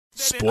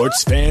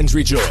Sports fans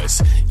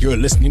rejoice. You're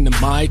listening to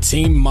My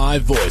Team, My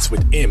Voice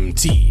with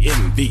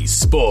MTMV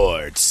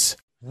Sports.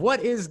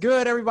 What is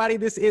good, everybody?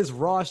 This is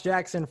Ross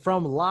Jackson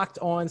from Locked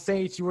On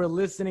Saints. You are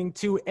listening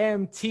to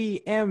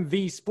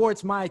MTMV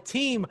Sports. My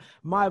team,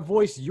 my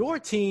voice, your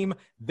team,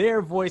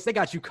 their voice. They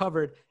got you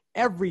covered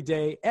every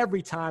day,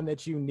 every time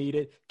that you need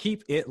it.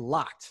 Keep it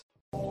locked.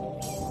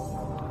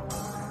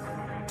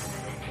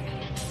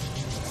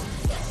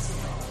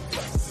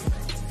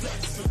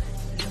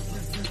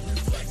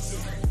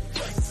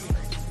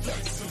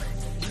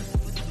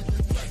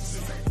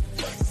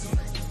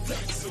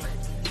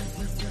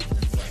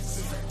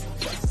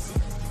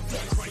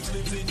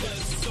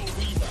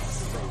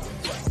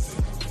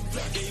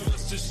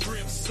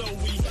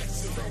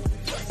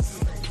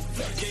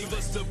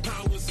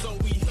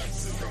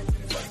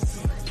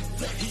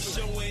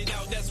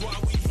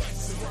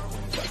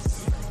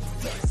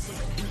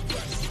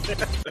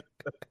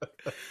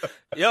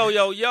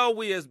 Yo,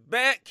 we is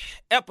back.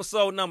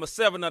 Episode number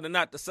 7 of the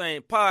Not the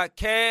Same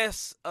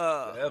podcast.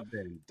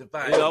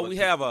 We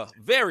have a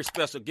very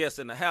special guest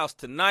in the house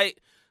tonight,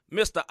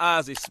 Mr.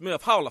 Ozzie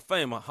Smith, Hall of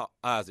Famer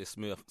Ozzie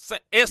Smith,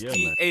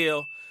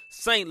 STL,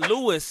 St.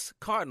 Louis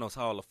Cardinals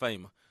Hall of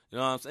Famer. You know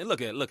what I'm saying?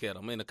 Look at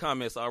him in the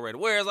comments already.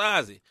 Where's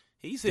Ozzie?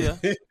 He's here.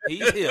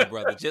 He's here,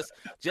 brother.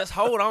 Just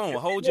hold on.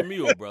 Hold your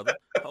mule, brother.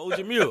 Hold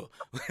your mule.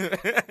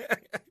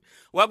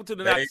 Welcome to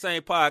the Not the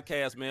Same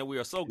podcast, man. We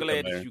are so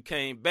glad that you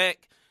came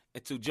back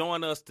and to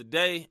join us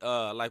today.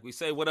 Like we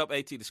say, what up,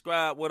 AT the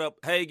Scribe? What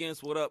up,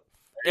 Hagens? What up,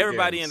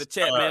 everybody in the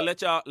chat, man?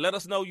 Let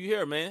us know you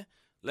here, man.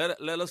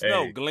 Let us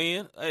know,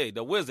 Glenn. Hey,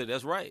 the Wizard.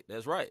 That's right.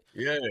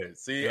 Yeah.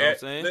 See, you know what I'm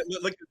saying?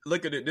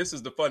 Look at it. This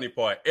is the funny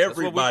part.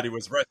 Everybody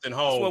was resting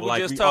home.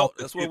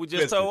 That's what we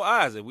just told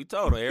Isaac. We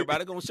told her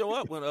everybody gonna show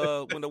up when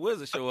the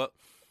Wizards show up.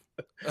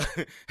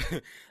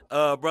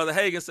 Brother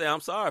Hagen said,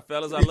 "I'm sorry,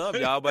 fellas. I love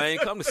y'all, but I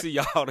ain't come to see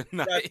y'all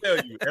tonight." I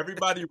tell you,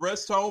 everybody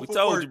rest home for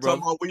work.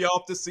 Talking about we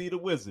off to see the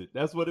Wizard.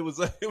 That's what it was.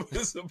 It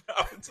was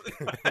about.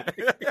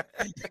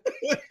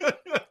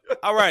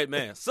 All right,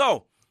 man.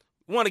 So,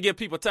 want to give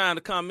people time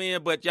to come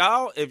in, but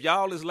if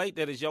y'all is late,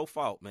 that is your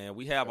fault, man.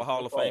 We have a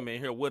Hall of Fame in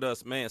here with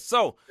us, man.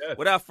 So,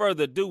 without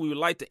further ado, we would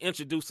like to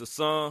introduce the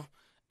son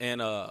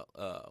and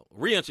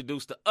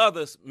reintroduce the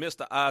others,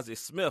 Mr. Ozzie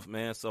Smith,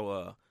 man.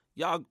 So,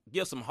 y'all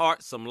give some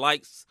hearts, some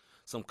likes,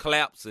 some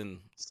claps, and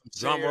some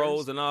drum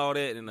rolls and all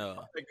that. And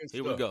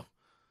here we go.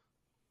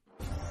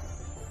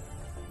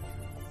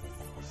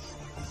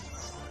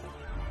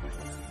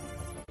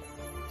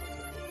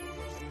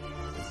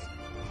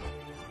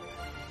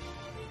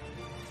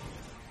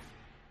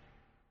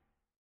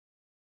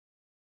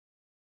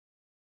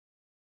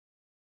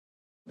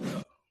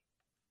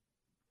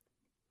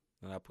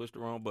 And I pushed the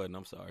wrong button.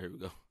 I'm sorry. Here we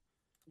go.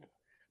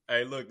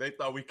 Hey, look, they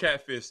thought we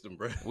catfished him,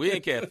 bro. We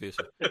ain't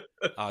catfishing.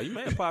 Oh, you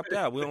may have popped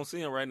out. We don't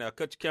see him right now.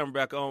 Cut your camera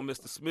back on,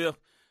 Mr. Smith.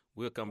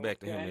 We'll come back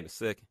to him in a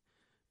second.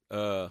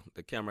 The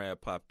camera had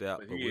popped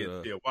out. But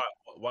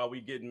while we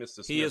getting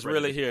Mr. Smith, he is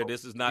really here.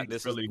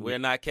 We're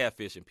not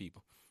catfishing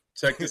people.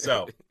 Check this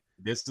out.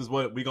 This is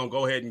what we're going to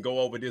go ahead and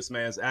go over this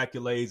man's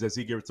accolades as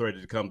he gets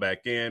ready to come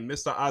back in.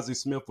 Mr. Ozzie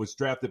Smith was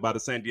drafted by the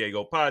San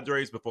Diego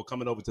Padres before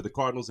coming over to the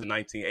Cardinals in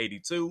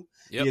 1982.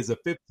 Yep. He is a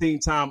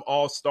 15-time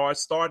All-Star,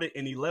 started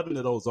in 11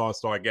 of those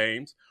All-Star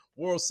games.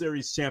 World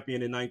Series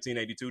champion in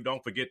 1982.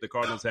 Don't forget the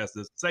Cardinals has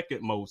the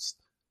second most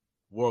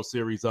World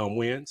Series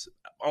wins,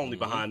 only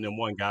behind them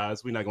one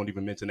guys. We're not going to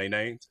even mention their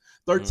names.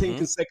 13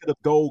 consecutive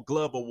Gold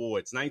Glove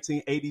Awards,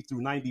 1980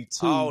 through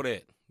 92. All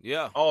that,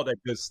 yeah. All that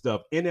good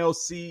stuff.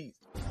 NLC...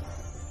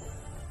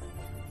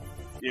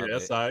 Yeah,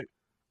 that's all right.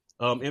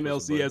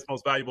 MLC as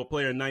most valuable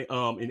player in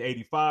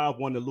 85,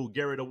 won the Lou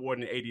Gehrig Award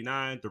in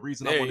 89. The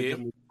reason I want to give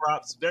him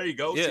props, there you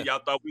go. Yeah. See,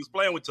 y'all thought we was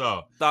playing with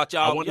y'all.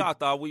 Y'all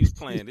thought we was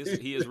playing.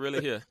 He is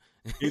really here.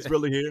 He's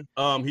really here.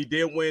 He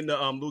did win the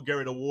Lou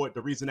Gehrig Award.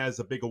 The reason that is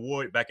a big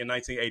award back in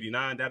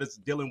 1989, that is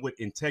dealing with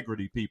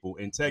integrity, people.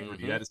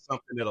 Integrity. That is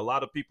something that a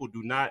lot of people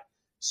do not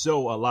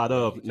show a lot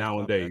of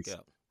nowadays.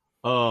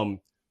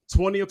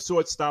 20th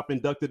shortstop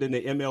inducted in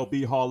the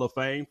MLB Hall of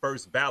Fame.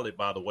 First ballot,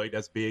 by the way.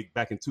 That's big.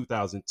 Back in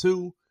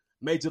 2002.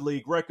 Major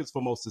league records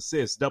for most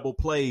assists, double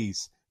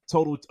plays,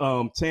 total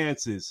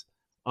chances.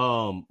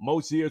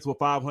 Most years with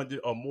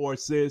 500 or more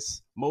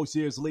assists. Most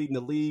years leading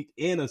the league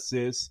in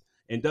assists.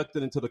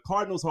 Inducted into the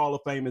Cardinals Hall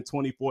of Fame in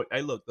 2014.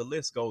 Hey, look, the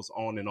list goes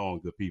on and on,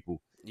 good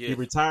people. Yeah. He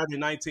retired in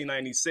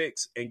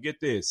 1996. And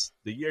get this.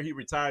 The year he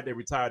retired, they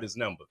retired his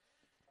number.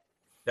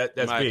 That's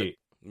big.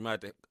 You might have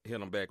to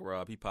hit him back,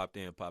 Rob. He popped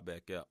in, popped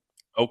back out.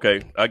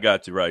 Okay, I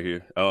got you right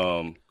here.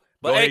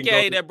 But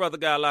AKA that brother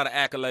got a lot of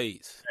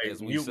accolades. Hey,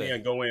 you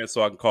can go in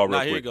so I can call real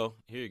quick.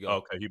 Here you go.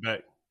 Okay, you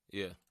back?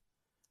 Yeah.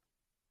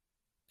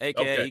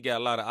 AKA he got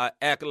a lot of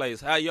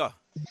accolades. How y'all?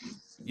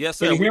 Yes,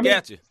 sir. We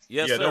got you.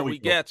 Yes, sir. We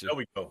got you. There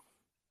we go.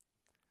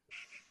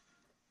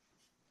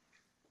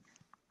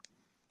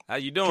 How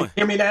you doing? Can you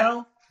hear me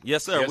now?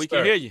 Yes, sir. We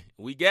can hear you.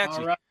 We got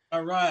you.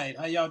 All right.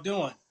 How y'all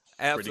doing?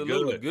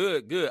 Absolutely.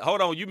 Good.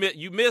 Hold on.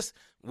 You missed.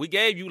 We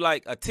gave you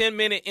like a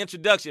 10-minute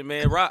introduction,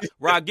 man.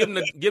 Rob, give him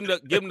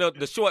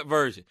the short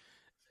version.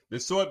 The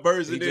short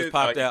version he just is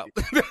popped out.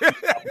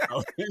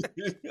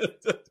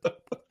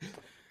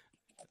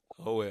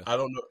 Oh well. I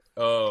don't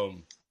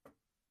know.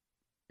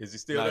 Is he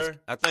still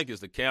there? I think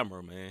it's the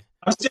camera, man.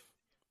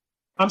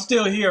 I'm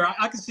still here.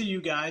 I can see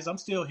you guys. I'm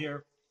still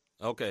here.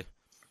 Okay.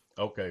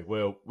 Okay.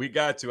 Well, we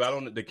got you.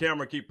 The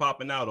camera keep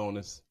popping out on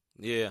us.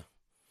 Yeah.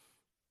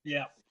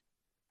 Yeah.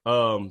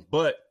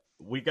 But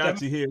we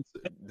got you here.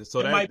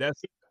 So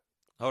that's.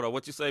 Hold on.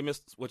 What you say,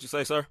 What you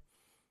say, sir?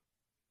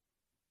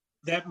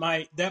 That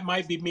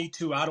might be me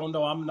too. I don't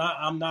know. I'm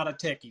not a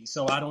techie,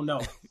 so I don't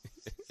know.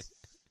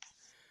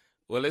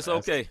 Well, it's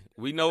okay.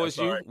 We know it's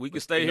you. Right. We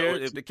can stay here.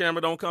 If the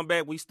camera don't come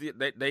back,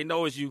 they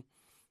know it's you.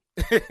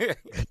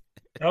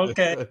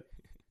 Okay.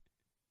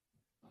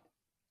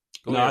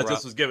 I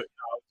just was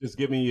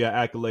giving you your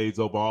accolades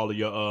over all of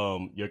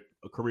your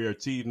career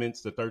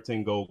achievements, the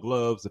 13 Gold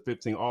Gloves, the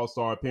 15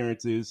 All-Star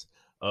appearances,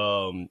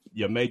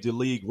 your major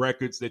league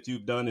records that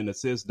you've done in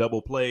assists,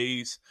 double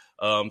plays.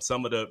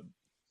 Some of the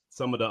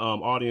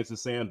audience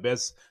is saying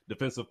best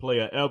defensive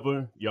player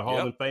ever. Your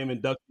Hall of Fame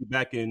inductee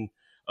back in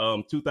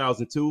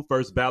 2002,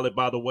 first ballot,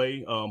 by the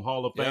way,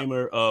 Hall of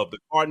Famer of the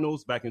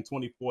Cardinals back in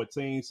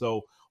 2014.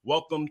 So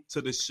welcome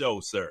to the show,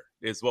 sir,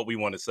 is what we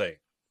want to say.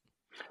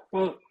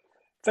 Well,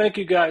 thank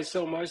you guys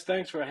so much.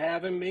 Thanks for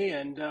having me.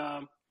 And,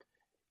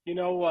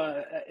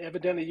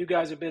 evidently you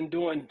guys have been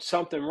doing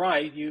something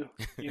right. You've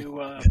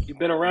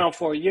been around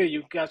for a year.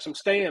 You've got some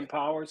staying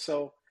power.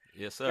 So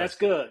yes, sir. That's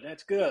good.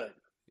 That's good.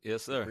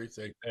 Yes, sir.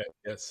 Appreciate that.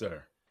 Yes,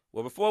 sir.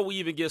 Well, before we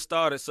even get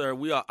started, sir,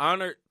 we are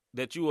honored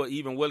that you are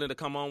even willing to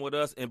come on with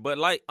us. But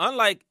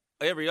unlike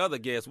every other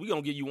guest, we're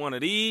going to give you one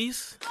of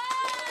these.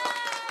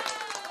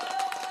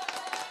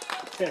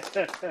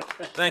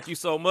 Thank you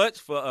so much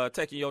for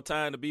taking your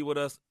time to be with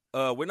us.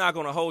 We're not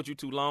going to hold you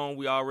too long.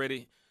 We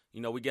already,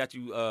 we got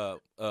you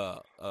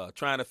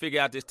trying to figure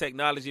out this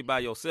technology by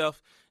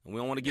yourself, and we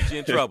don't want to get you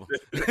in trouble.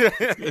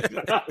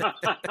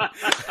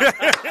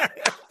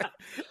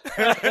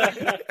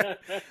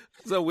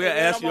 So we'll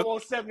ask you. I'm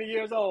almost 70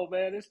 years old,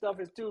 man. This stuff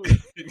is too.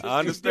 I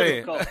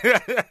understand.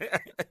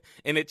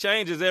 And it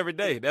changes every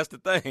day. That's the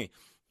thing.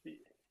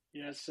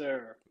 Yes,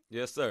 sir.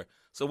 Yes, sir.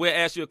 So we'll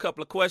ask you a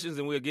couple of questions,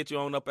 and we'll get you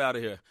on up out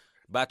of here.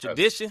 By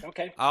tradition,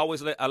 okay. I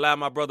always allow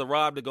my brother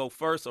Rob to go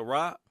first. So,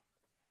 Rob,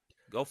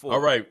 go for it.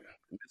 All right.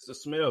 Mr.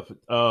 Smith,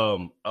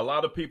 a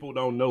lot of people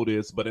don't know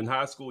this, but in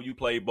high school, you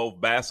played both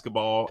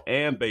basketball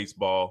and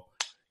baseball.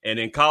 And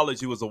in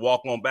college, you was a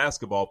walk-on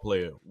basketball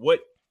player.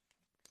 What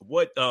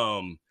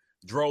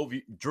drove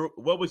you?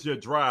 What was your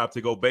drive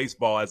to go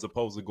baseball as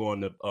opposed to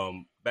going to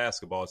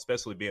basketball,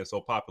 especially being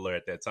so popular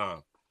at that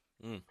time?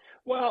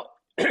 Well,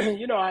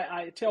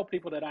 I tell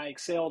people that I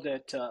excelled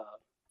at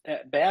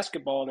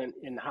basketball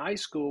in high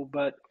school,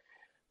 but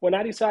when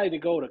I decided to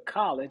go to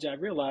college, I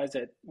realized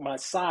that my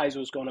size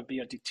was going to be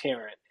a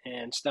deterrent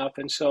and stuff.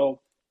 And so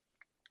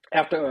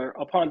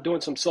upon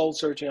doing some soul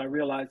searching, I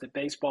realized that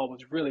baseball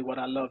was really what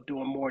I loved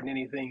doing more than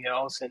anything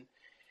else. And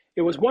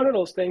it was one of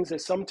those things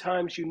that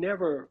sometimes you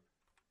never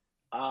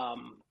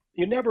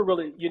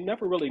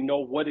really know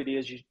what it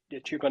is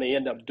that you're going to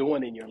end up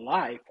doing in your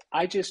life.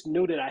 I just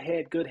knew that I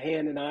had good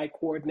hand and eye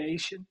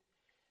coordination.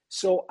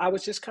 So I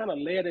was just kind of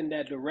led in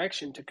that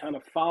direction to kind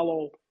of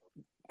follow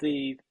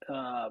the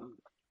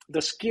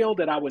skill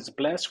that I was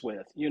blessed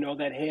with.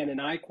 That hand and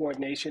eye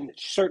coordination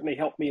certainly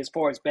helped me as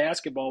far as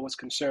basketball was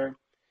concerned.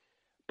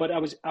 But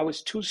I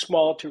was too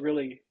small to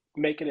really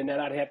make it in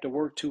that I'd have to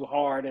work too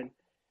hard. And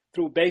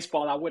through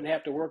baseball, I wouldn't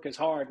have to work as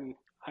hard and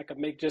I could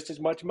make just as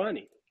much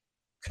money.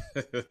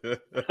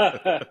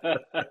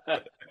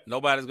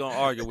 Nobody's going to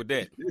argue with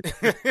that.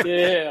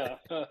 Yeah.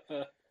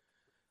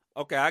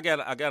 Okay, I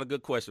got a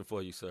good question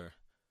for you, sir.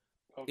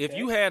 Okay. If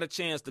you had a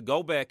chance to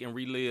go back and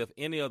relive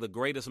any of the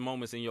greatest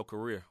moments in your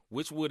career,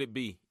 which would it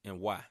be and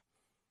why?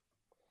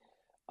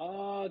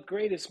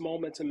 Greatest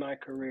moments in my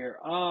career.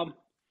 I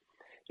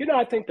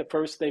think the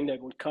first thing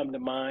that would come to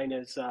mind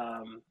is,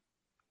 from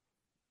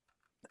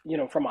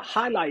a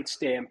highlight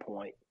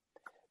standpoint,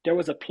 there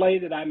was a play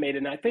that I made,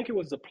 and I think it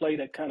was the play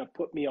that kind of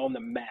put me on the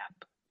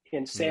map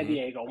in San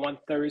Diego one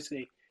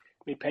Thursday.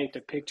 Let me paint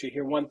the picture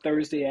here. One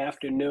Thursday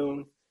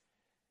afternoon,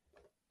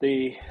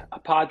 the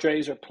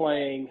Padres are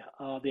playing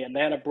the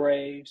Atlanta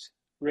Braves.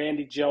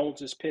 Randy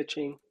Jones is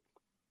pitching.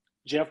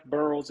 Jeff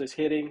Burroughs is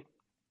hitting.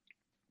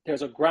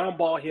 There's a ground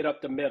ball hit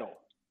up the middle.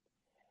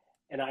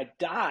 And I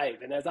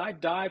dive, and as I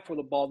dive for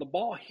the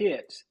ball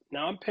hits.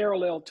 Now I'm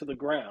parallel to the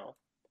ground.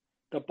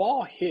 The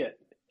ball hit,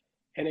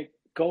 and it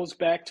goes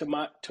back to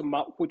my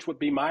which would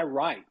be my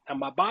right. Now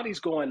my body's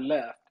going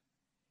left,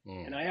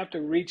 and I have to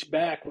reach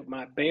back with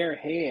my bare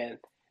hand,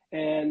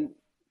 and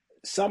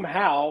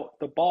somehow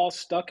the ball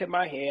stuck in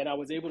my hand. I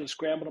was able to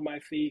scramble to my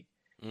feet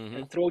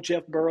and throw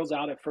Jeff Burroughs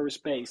out at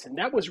first base, and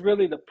that was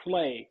really the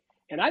play.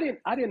 And I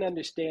didn't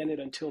understand it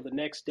until the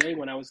next day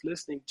when I was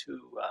listening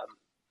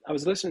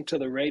to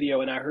the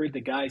radio, and I heard the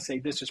guy say,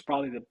 "This is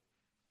probably the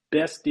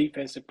best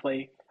defensive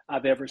play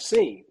I've ever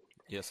seen."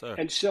 Yes, sir.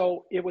 And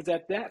so it was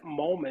at that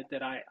moment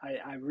that I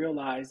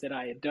realized that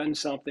I had done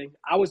something.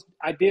 I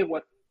did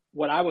what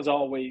I'd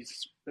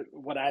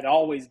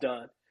always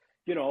done.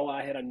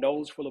 I had a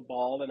nose full of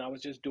ball and I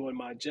was just doing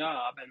my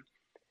job.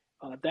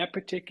 And that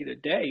particular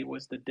day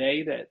was the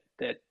day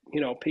that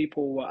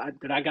people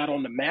that I got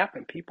on the map,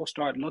 and people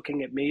started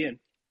looking at me. And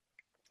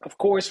of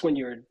course, when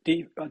you're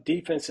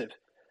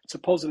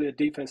supposedly a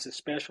defensive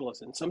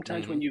specialist, and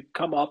sometimes when you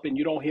come up and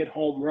you don't hit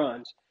home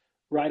runs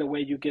right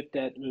away, you get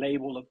that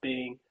label of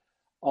being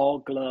all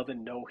glove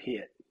and no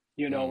hit.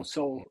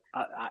 So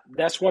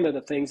that's one of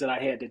the things that I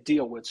had to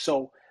deal with.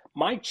 So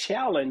my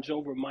challenge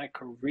over my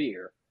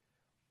career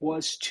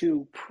was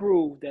to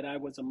prove that I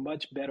was a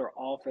much better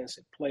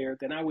offensive player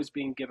than I was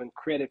being given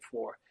credit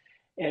for.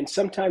 And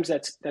sometimes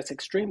that's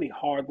extremely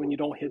hard when you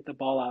don't hit the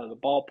ball out of the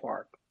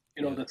ballpark.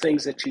 The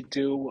things that you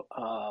do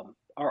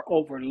are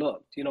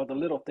overlooked. The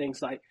little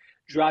things like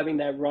driving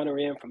that runner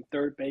in from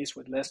third base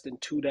with less than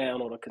 2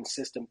 down on a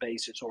consistent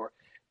basis, or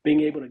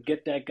being able to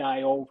get that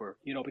guy over.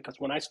 Because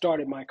when I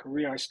started my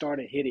career, I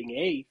started hitting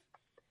eighth.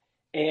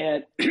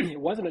 And it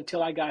wasn't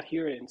until I got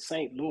here in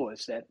St.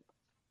 Louis that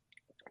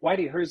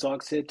Whitey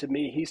Herzog said to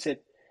me, he said,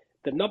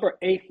 the number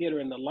 8 hitter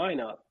in the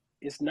lineup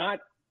is not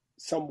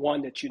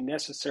someone that you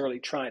necessarily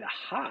try to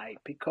hide,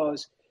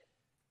 because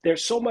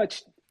there's so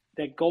much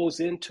that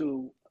goes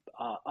into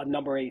a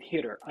number 8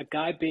 hitter, a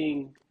guy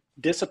being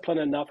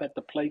disciplined enough at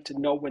the plate to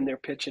know when they're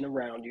pitching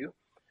around you,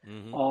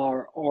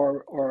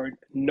 or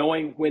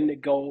knowing when to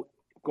go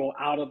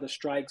out of the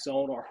strike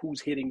zone or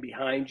who's hitting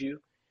behind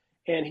you.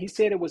 And he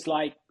said it was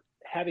like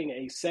having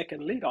a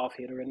second leadoff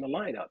hitter in the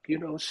lineup,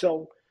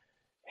 so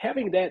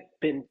having that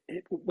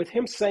with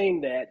him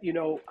saying that,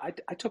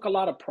 I took a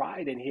lot of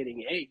pride in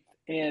hitting eighth.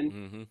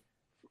 And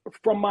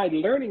from my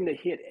learning to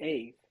hit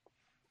eighth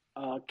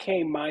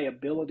came my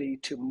ability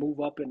to move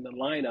up in the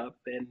lineup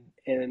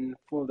and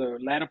for the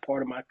latter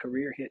part of my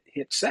career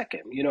hit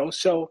second,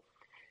 So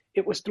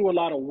it was through a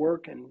lot of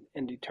work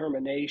and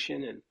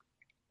determination and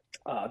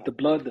the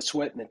blood, the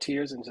sweat, and the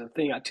tears. And it's a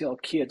thing I tell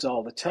kids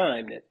all the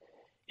time, that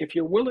if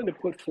you're willing to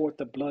put forth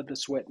the blood, the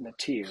sweat, and the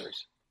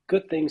tears,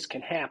 good things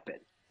can happen.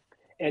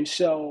 And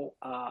so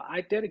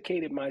I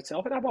dedicated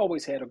myself, and I've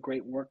always had a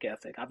great work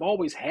ethic. I've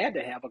always had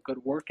to have a good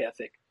work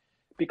ethic,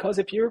 because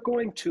if you're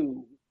going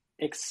to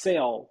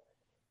excel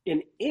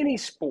in any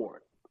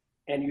sport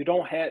and you're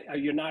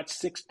not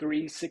 6'3",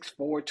 6'4",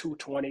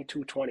 220,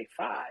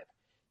 225,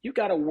 you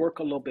got to work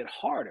a little bit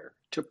harder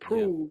to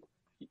prove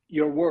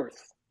your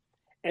worth.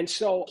 And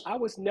so I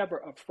was never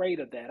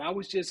afraid of that. I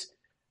was just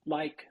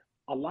like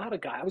a lot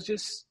of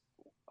guys.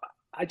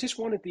 I just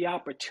wanted the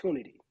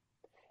opportunity.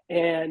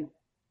 And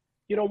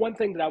one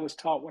thing that I was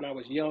taught when I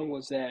was young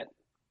was that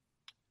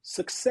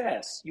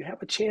you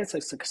have a chance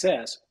at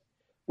success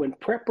when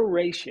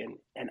preparation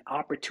and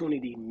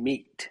opportunity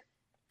meet.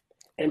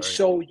 And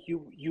so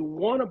you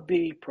want to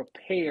be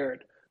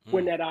prepared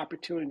when that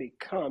opportunity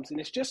comes. And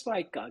it's just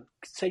like,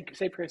 say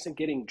for instance,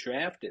 getting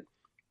drafted.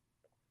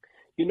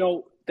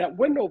 That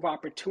window of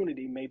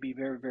opportunity may be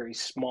very, very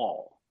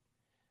small.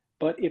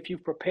 But if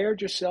you've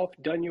prepared yourself,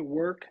 done your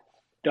work,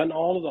 done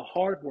all of the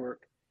hard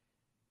work,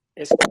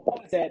 as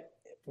small as that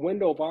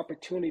window of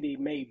opportunity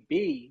may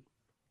be,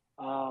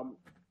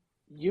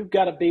 you've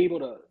got to be able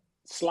to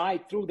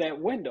slide through that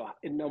window,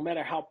 and no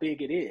matter how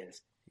big it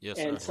is. Yes,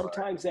 and sir.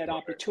 Sometimes that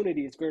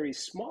opportunity is very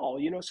small,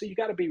 so you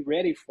got to be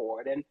ready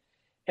for it.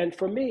 And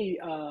for me,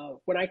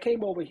 when I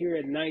came over here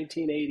in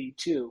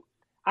 1982,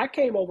 I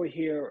came over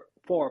here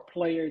for a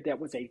player that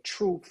was a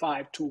true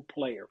 5-tool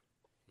player.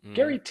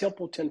 Gary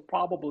Templeton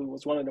probably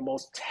was one of the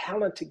most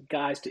talented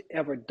guys to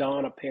ever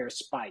don a pair of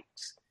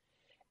spikes.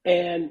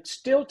 And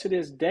still to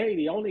this day,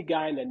 the only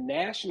guy in the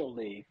National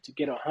League to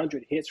get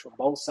 100 hits from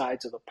both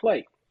sides of the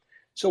plate.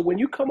 So when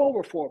you come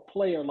over for a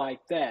player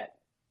like that,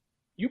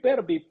 you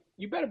better be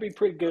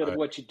pretty good at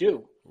what you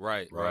do.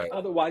 Right.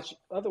 Otherwise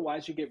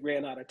you get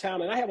ran out of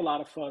town. And I have a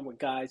lot of fun with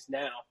guys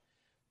now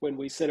when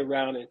we sit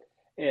around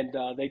and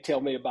they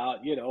tell me about,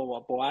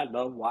 well, boy, I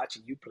love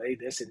watching you play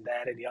this and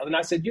that and the other. And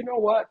I said, you know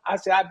what? I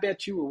said, I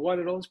bet you were one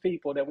of those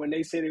people that when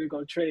they said they were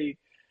going to trade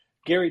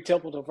Gary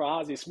Templeton for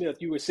Ozzie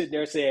Smith, you were sitting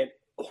there saying,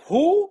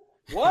 who?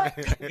 What?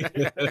 and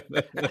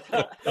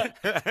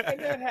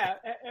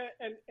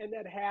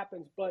that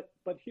happens. But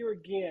here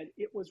again,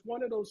 it was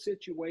one of those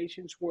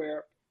situations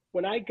where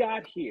when I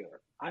got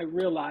here, I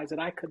realized that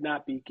I could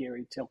not be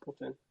Gary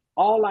Templeton.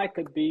 All I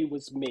could be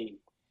was me.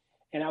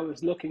 And I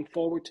was looking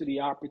forward to the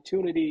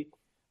opportunity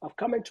of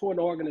coming to an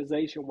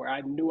organization where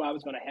I knew I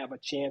was going to have a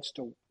chance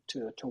to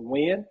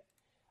win,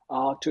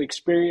 to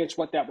experience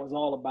what that was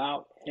all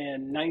about.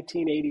 And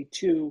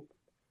 1982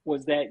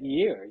 was that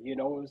year. It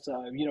was,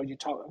 you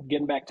talk,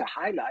 getting back to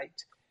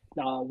highlights.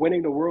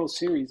 Winning the World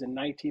Series in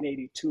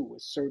 1982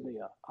 was certainly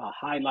a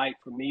highlight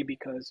for me,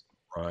 because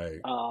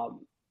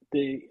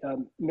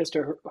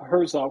Mr.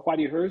 Herzog,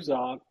 Whitey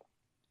Herzog,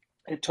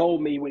 had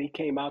told me when he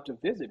came out to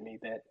visit me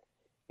that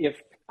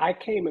if I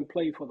came and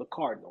played for the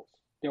Cardinals,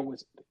 there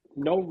was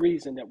no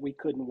reason that we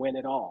couldn't win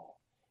it all.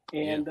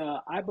 And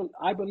I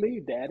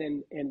believe that.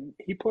 And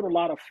he put a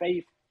lot of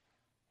faith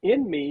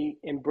in me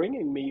in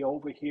bringing me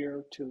over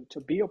here to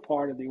be a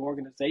part of the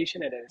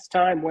organization. And as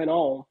time went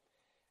on,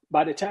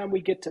 by the time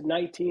we get to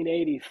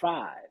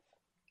 1985,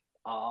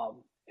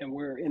 and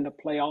we're in the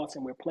playoffs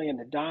and we're playing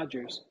the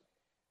Dodgers.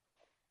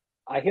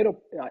 I hit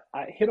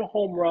a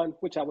home run,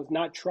 which I was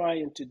not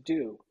trying to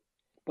do,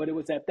 but it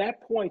was at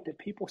that point that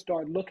people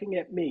started looking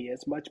at me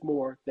as much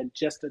more than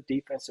just a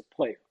defensive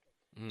player.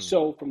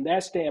 So from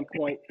that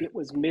standpoint, it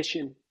was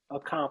mission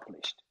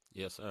accomplished.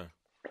 Yes, sir.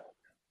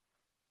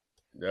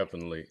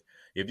 Definitely.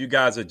 If you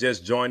guys are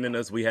just joining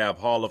us, we have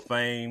Hall of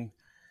Fame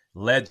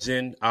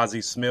legend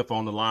Ozzie Smith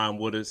on the line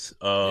with us.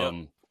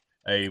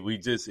 Hey,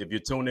 if you're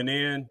tuning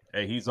in,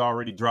 hey, he's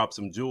already dropped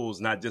some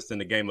jewels, not just in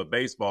the game of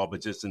baseball, but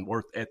just in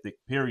work ethic,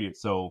 period.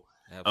 So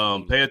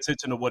pay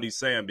attention to what he's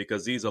saying,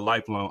 because these are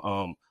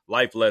lifelong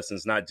life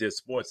lessons, not just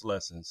sports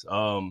lessons.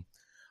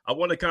 I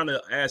want to kind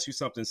of ask you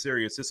something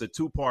serious. It's a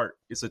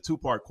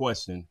two-part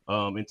question.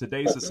 In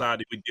today's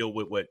society, we deal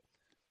with what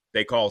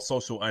they call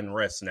social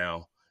unrest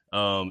now.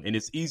 And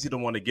it's easy to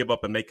want to give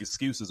up and make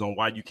excuses on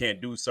why you can't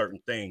do certain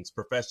things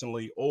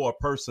professionally or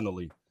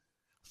personally.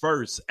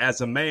 First,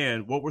 as a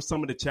man, what were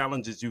some of the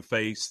challenges you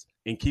faced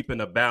in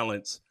keeping a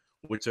balance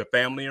with your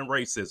family and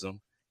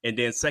racism? And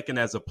then second,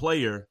 as a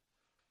player,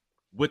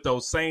 with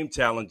those same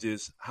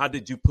challenges, how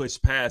did you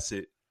push past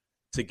it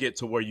to get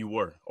to where you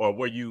were, or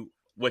what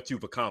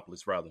you've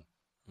accomplished, rather?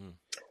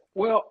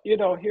 Well,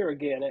 here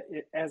again,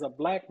 as a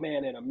black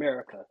man in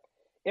America,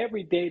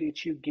 every day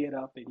that you get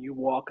up and you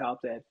walk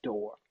out that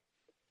door,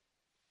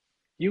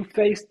 you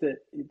face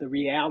the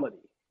reality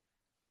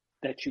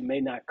that you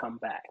may not come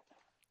back.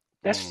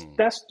 That's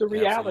the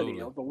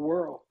reality of the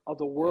world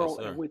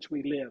in which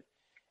we live.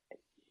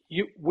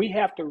 We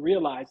have to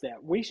realize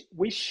that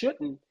we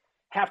shouldn't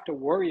have to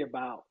worry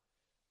about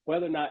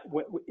whether or not,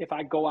 if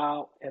I go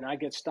out and I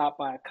get stopped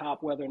by a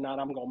cop, whether or not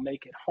I'm going to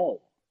make it home.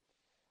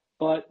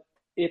 But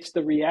it's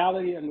the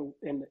reality, and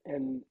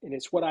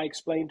it's what I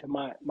explained to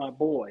my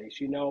boys.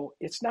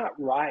 It's not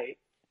right.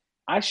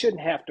 I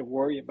shouldn't have to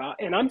worry about,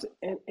 and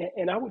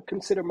I would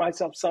consider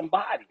myself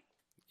somebody.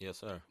 Yes,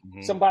 sir.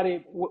 Mm-hmm.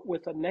 Somebody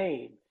with a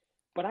name,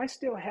 but I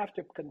still have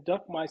to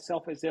conduct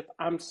myself as if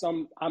I'm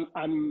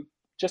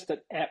just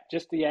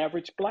the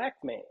average black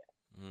man,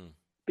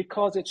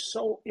 because it's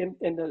so in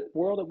the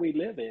world that we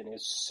live in,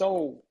 it's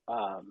so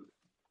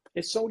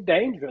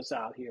dangerous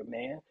out here,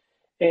 man.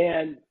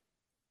 And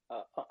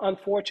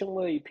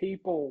unfortunately,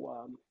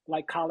 people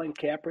like Colin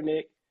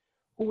Kaepernick,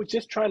 who was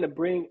just trying to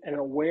bring an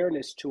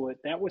awareness to it,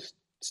 that was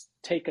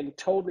taken in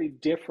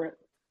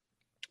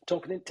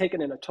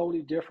a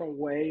totally different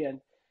way,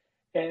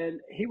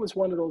 and he was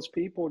one of those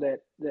people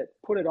that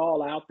put it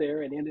all out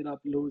there and ended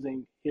up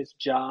losing his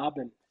job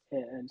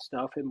and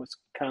stuff, and was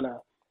kind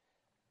of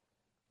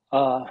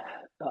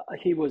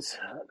he was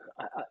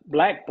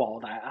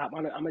blackballed. I'm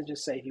gonna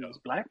just say he was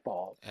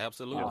blackballed.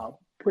 Absolutely.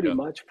 Pretty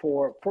much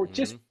for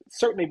just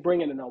certainly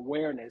bringing an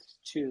awareness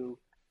to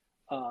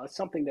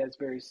something that's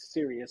very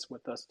serious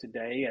with us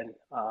today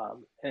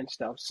and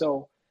stuff.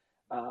 So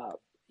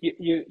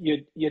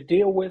you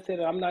deal with it.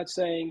 I'm not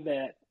saying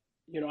that,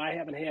 I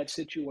haven't had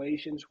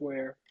situations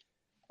where,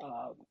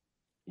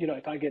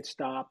 if I get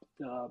stopped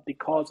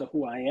because of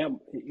who I am,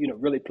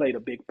 really played a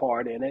big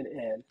part in it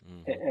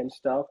and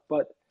stuff.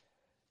 But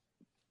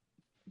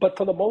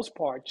for the most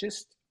part,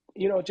 just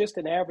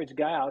an average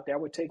guy out there. I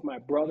would take my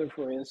brother,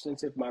 for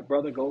instance. If my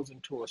brother goes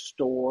into a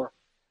store,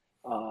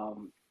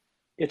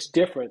 it's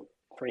different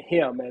for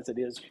him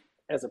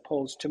as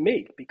opposed to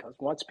me, because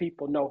once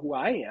people know who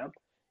I am,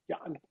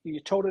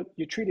 you're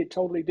treated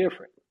totally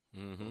different.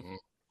 Mm-hmm.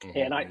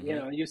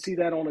 And you see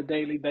that on a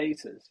daily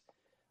basis.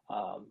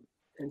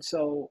 And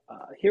so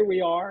here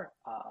we are.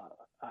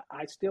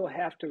 I still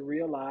have to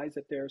realize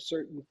that there are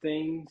certain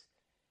things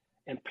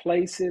and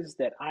places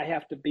that I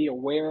have to be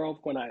aware of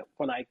when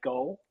I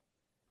go,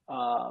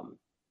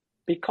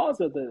 because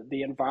of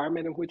the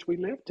environment in which we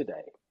live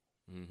today.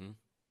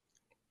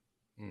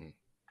 Mm-hmm.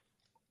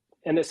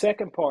 And the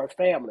second part,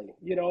 family.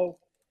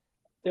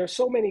 There are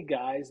so many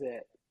guys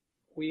that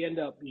we end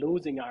up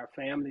losing our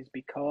families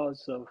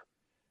because of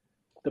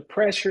the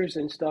pressures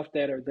and stuff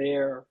that are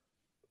there.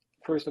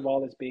 First of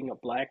all, as being a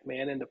black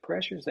man, and the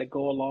pressures that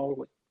go along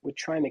with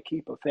trying to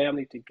keep a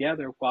family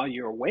together while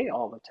you're away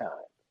all the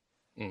time.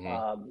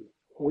 Mm-hmm.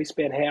 We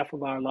spend half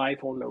of our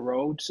life on the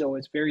road, so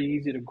it's very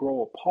easy to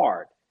grow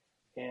apart.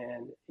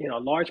 And, a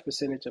large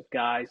percentage of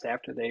guys,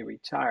 after they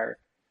retire,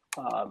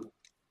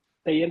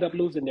 they end up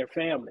losing their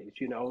families,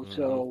 Mm-hmm.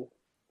 So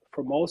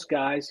for most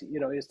guys,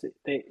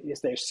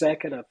 it's their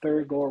second or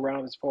third go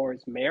around as far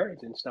as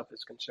marriage and stuff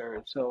is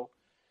concerned. So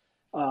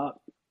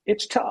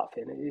it's tough,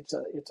 and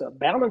it's a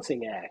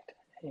balancing act.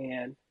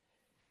 And,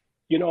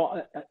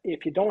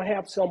 if you don't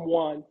have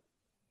someone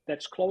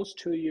that's close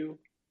to you,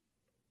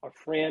 a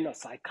friend, a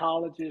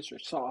psychologist, or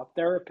a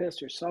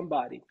therapist, or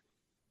somebody,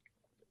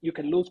 you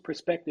can lose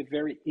perspective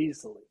very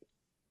easily.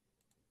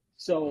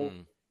 So,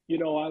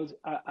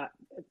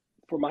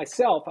 for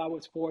myself, I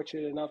was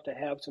fortunate enough to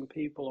have some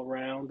people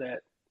around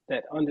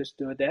that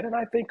understood that. And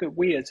I think that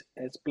we as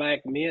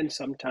black men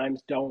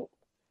sometimes don't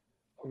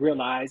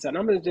realize, and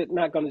I'm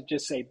not going to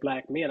just say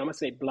black men, I'm going to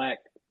say black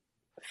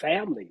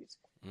families.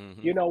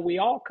 Mm-hmm. We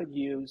all could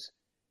use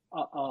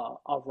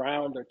a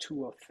round or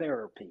two of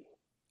therapy.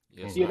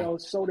 Yes, You sir. know,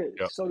 so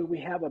that we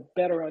have a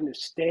better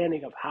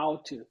understanding of how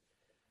to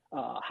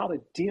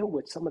deal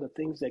with some of the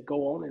things that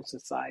go on in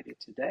society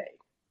today.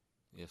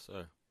 Yes,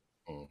 sir.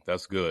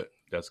 That's good.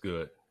 That's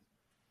good.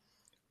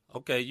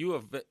 Okay,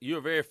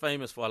 you're very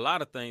famous for a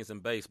lot of things in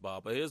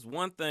baseball, but here's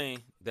one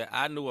thing that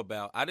I knew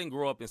about. I didn't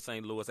grow up in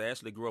St. Louis. I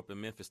actually grew up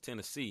in Memphis,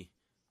 Tennessee,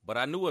 but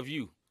I knew of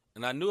you,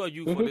 and I knew of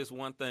you for this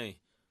one thing,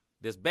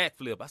 this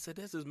backflip. I said,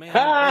 "This is man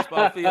on the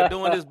baseball field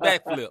doing this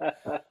backflip."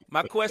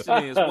 My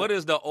question is, what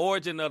is the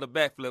origin of the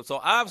backflip? So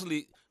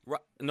obviously,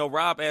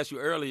 Rob asked you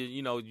earlier.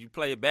 You know, you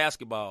played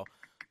basketball.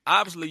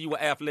 Obviously, you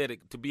were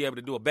athletic to be able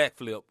to do a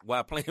backflip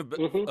while playing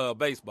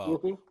baseball.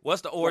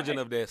 What's the origin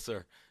of that,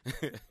 sir?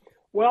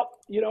 Well,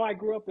 you know, I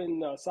grew up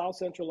in South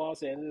Central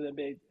Los Angeles.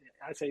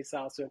 I say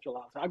South Central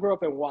Los Angeles. I grew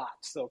up in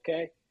Watts,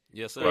 okay?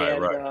 Yes,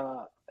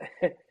 sir.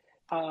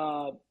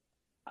 Right.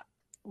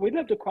 We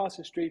lived across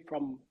the street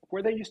from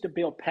where they used to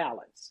build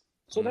pallets.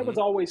 So there was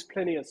always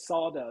plenty of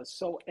sawdust.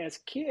 So as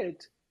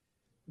kids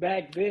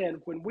back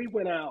then, when we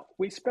went out,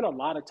 we spent a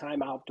lot of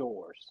time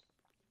outdoors.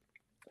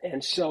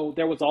 And so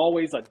there was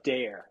always a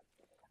dare.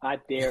 I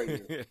dare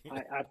you.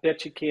 I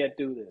bet you can't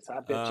do this.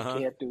 I bet you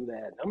can't do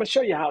that. I'm gonna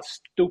show you how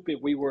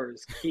stupid we were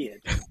as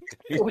kids.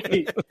 You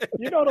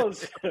know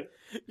those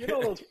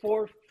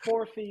 4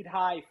 feet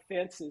high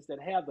fences that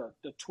have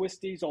the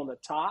twisties on the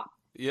top?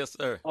 Yes,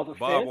 sir. Of the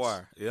barbed fence?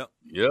 wire. Yep.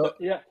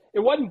 Yeah.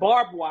 It wasn't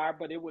barbed wire,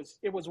 but it was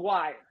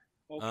wire.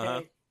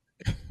 Okay.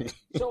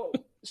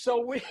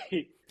 So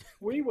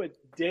we would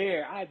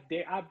dare. I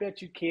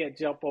bet you can't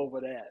jump over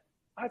that.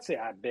 I'd say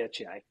I bet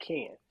you I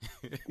can.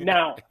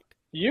 Now,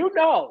 you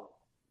know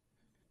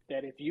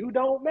that if you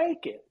don't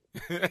make it,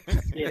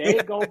 it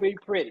ain't gonna be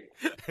pretty.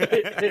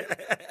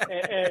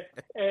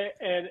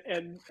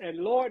 and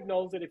Lord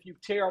knows that if you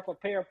tear up a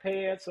pair of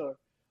pants or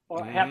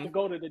have to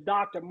go to the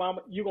doctor,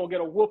 mama, you're gonna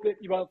get a whooping.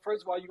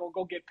 First of all, you're gonna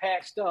go get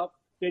patched up.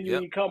 Then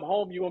when you come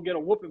home, you're gonna get a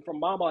whooping from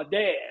mama or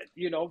dad,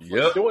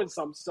 for doing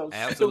something so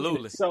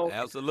absolutely. stupid.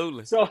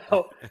 Absolutely. So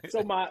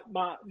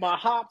my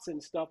hops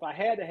and stuff, I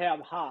had to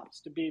have hops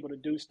to be able to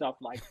do stuff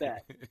like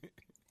that.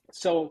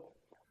 So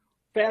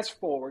fast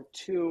forward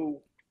to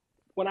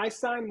when I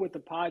signed with the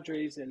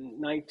Padres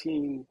in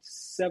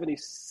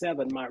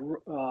 1977,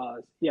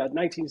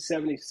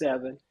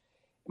 1977.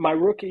 My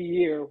rookie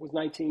year was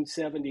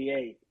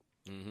 1978.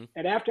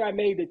 And after I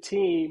made the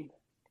team,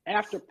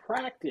 after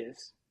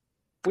practice,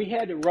 we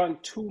had to run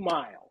 2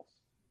 miles.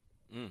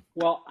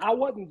 Well, I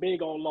wasn't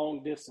big on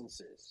long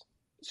distances.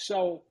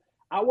 So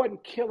I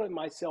wasn't killing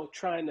myself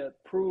trying to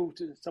prove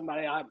to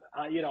somebody I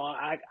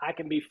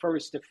can be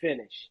first to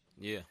finish.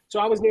 Yeah. So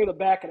I was near the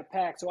back of the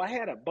pack. So I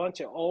had a bunch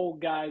of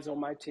old guys on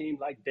my team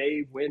like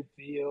Dave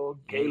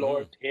Winfield,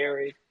 Gaylord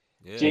Terry,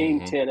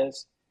 Gene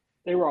Tennis.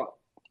 They were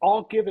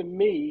all giving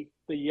me,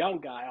 the young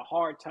guy, a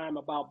hard time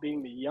about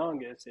being the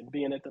youngest and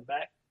being at the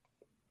back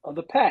of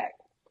the pack.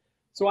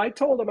 So I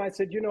told them, I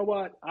said, you know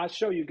what? I'll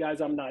show you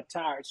guys I'm not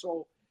tired.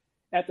 So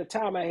at the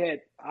time I had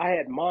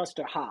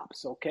monster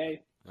hops,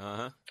 okay?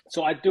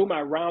 So I do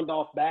my round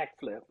off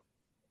backflip.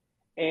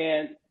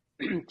 And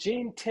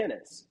Gene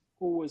Tennis,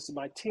 who was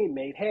my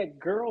teammate, had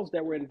girls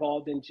that were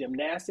involved in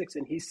gymnastics.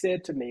 And he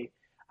said to me,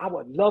 I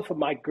would love for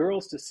my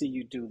girls to see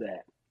you do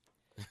that.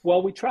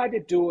 Well, we tried to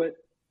do it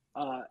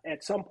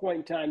at some point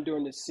in time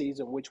during the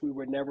season, which we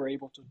were never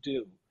able to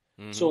do.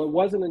 So it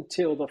wasn't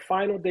until the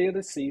final day of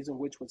the season,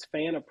 which was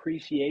Fan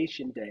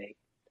Appreciation Day,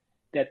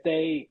 that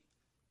he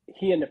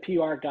and the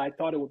PR guy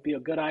thought it would be a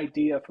good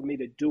idea for me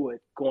to do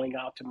it going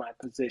out to my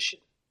position.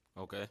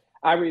 Okay.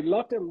 I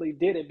reluctantly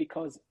did it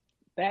because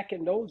back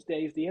in those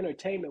days, the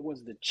entertainment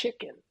was the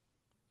chicken.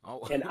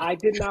 And I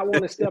did not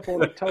want to step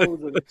on the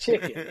toes of the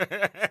chicken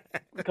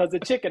because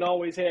the chicken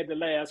always had the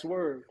last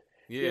word.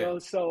 Yeah.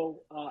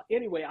 So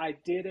anyway, I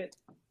did it.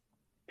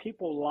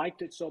 People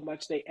liked it so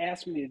much, they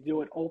asked me to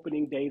do it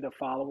opening day the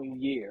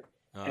following year.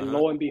 And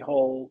lo and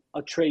behold,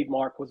 a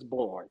trademark was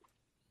born.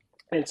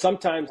 And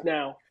sometimes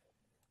now,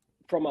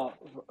 from a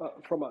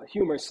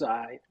humor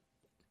side,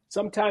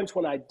 sometimes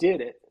when I did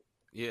it,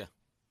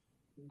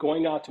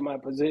 going out to my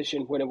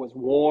position when it was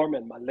warm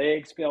and my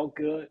legs felt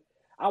good,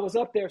 I was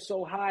up there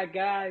so high,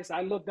 guys,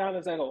 I looked down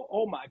and said,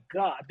 oh my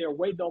God, they're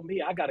waiting on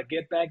me. I got to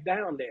get back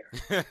down there.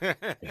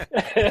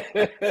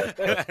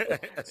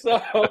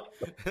 So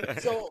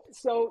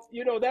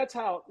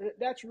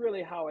that's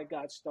really how it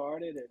got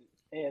started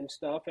and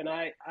stuff. And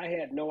I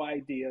had no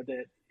idea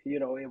that,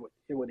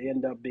 it would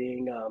end up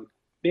being a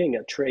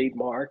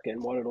trademark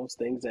and one of those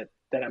things that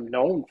I'm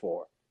known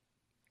for.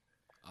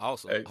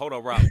 Awesome. Hey. Hold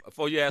on, Rob.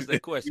 Before you ask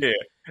that question.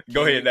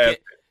 Go ahead and ask.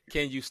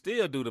 Can you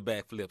still do the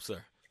backflip,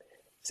 sir?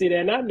 See,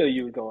 then I knew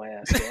you were going to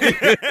ask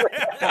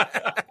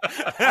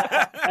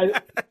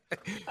that.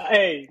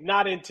 Hey,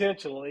 not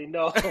intentionally,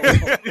 no.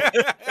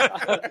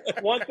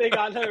 One thing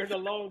I learned a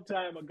long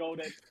time ago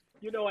that,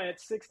 at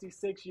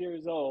 66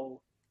 years old,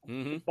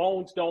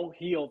 bones don't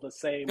heal the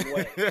same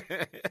way.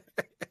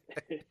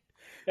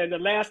 And the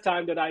last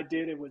time that I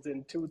did it was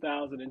in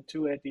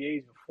 2002 at the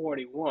age of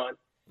 41.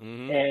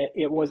 and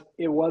it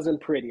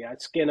wasn't pretty. I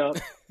skin up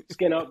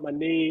my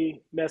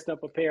knee, messed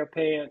up a pair of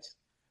pants.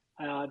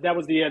 That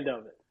was the end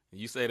of it.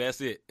 You say that's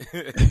it.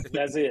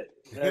 That's it.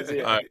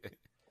 All right.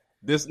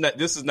 This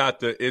is not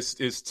the.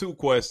 It's two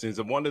questions,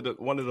 and one of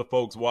the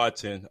folks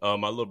watching,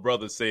 my little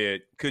brother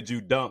said, "Could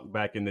you dunk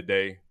back in the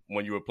day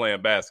when you were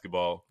playing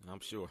basketball?" I'm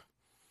sure.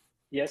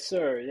 Yes,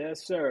 sir.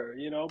 Yes, sir.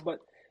 But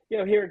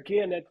here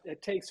again,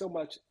 it takes so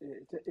much.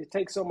 It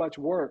takes so much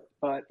work.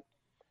 But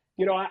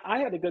I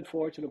had the good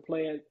fortune of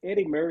playing.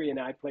 Eddie Murray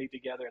and I played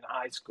together in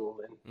high school,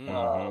 and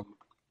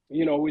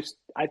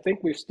I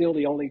think we're still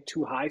the only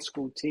two high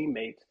school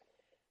teammates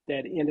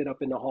that ended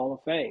up in the Hall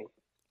of Fame.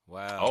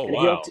 Wow. Oh, and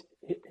wow.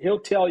 He'll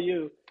tell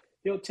you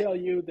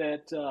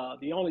that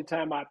the only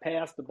time I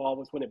passed the ball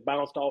was when it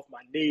bounced off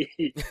my knee.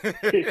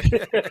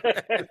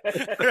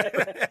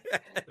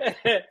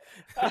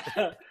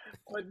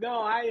 But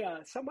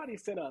no, somebody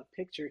sent a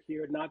picture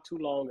here not too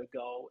long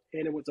ago,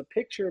 and it was a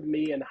picture of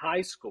me in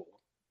high school.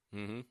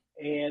 Mm-hmm.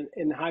 And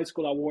in high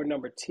school, I wore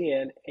number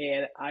 10,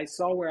 and I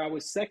saw where I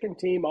was second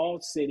team all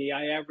city.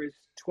 I averaged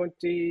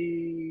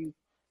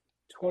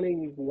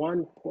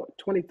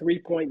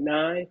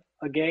 23.9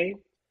 a game.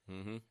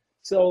 Mm-hmm.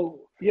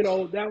 So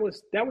that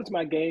was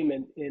my game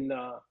in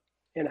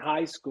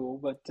high school.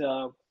 But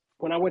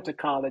when I went to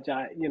college,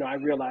 I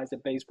realized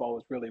that baseball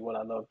was really what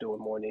I loved doing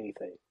more than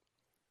anything.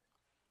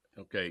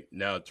 Okay,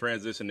 now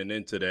transitioning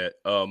into that,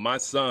 my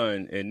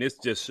son, and this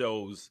just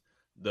shows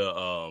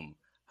the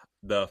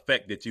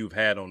effect that you've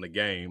had on the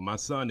game. My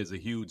son is a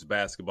huge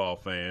basketball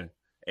fan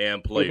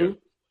and player. Mm-hmm.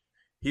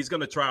 He's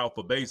going to try out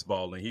for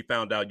baseball, and he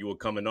found out you were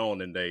coming on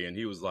today, and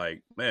he was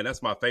like, man,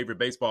 that's my favorite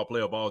baseball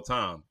player of all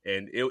time.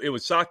 And it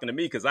was shocking to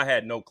me because I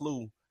had no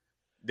clue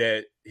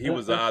that he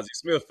was an Ozzie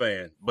Smith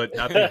fan, but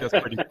I think that's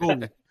pretty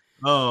cool.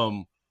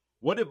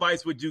 What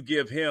advice would you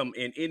give him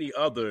and any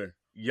other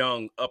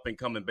young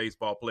up-and-coming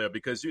baseball player?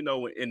 Because, in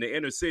the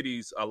inner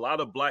cities, a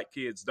lot of black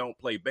kids don't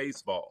play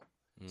baseball.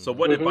 Mm-hmm. So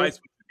what advice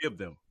would you give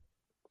them?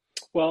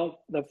 Well,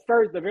 the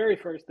very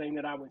first thing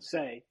that I would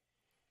say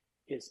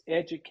is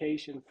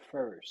education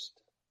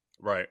first.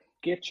 Right.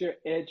 Get your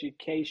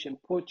education,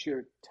 put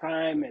your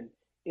time and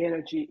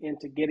energy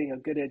into getting a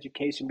good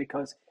education,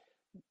 because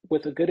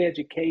with a good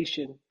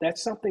education,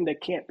 that's something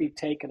that can't be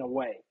taken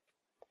away.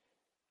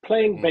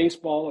 Playing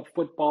baseball or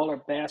football or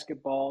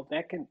basketball,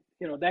 that can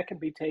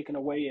be taken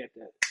away at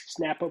the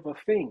snap of a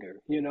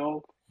finger.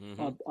 You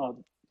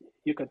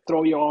could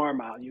throw your arm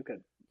out, you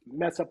could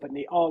mess up a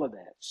knee, all of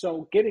that.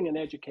 So getting an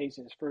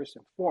education is first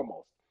and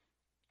foremost.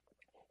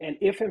 And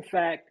if in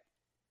fact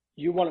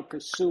you want to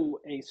pursue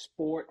a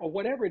sport or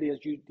whatever it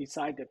is you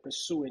decide to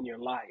pursue in your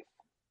life,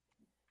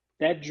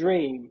 that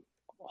dream,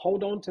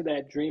 hold on to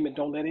that dream and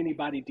don't let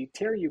anybody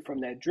deter you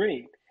from that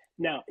dream.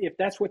 Now, if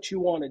that's what you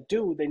want to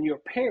do, then your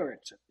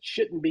parents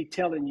shouldn't be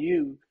telling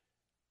you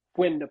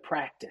when to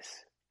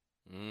practice.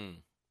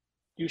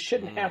 You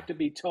shouldn't have to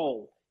be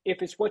told.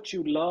 If it's what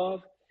you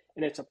love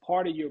and it's a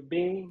part of your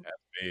being,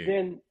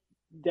 then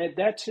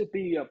that should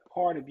be a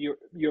part of your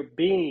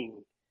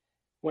being.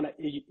 When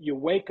you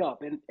wake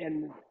up,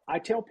 and I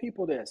tell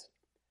people this,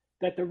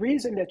 that the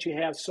reason that you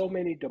have so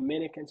many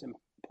Dominicans and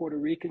Puerto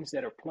Ricans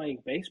that are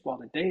playing baseball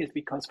today is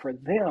because for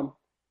them,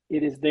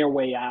 it is their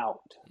way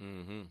out.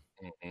 Mm-hmm.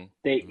 Mm-hmm.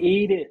 They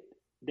eat it,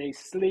 they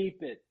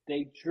sleep it,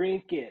 they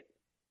drink it.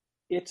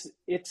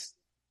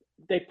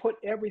 They put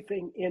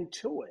everything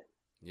into it.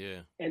 Yeah.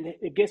 And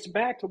it gets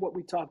back to what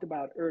we talked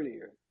about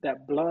earlier,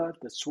 that blood,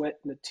 the sweat,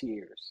 and the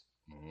tears.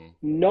 Mm-hmm.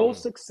 No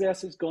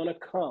success is going to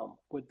come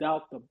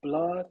without the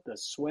blood, the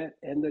sweat,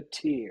 and the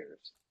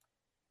tears.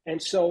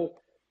 And so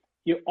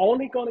you're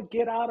only going to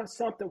get out of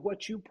something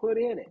what you put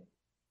in it.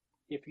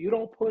 If you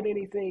don't put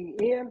anything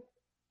in,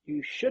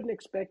 you shouldn't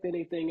expect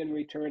anything in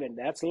return, and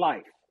that's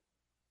life.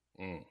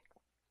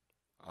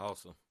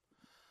 Awesome.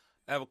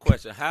 I have a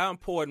question. How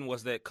important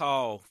was that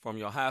call from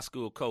your high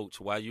school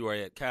coach while you were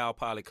at Cal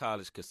Poly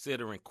College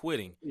considering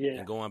quitting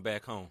and going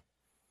back home?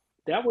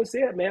 That was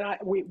it, man.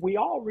 We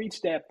all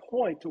reached that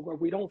point to where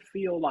we don't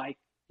feel like,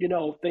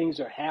 things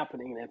are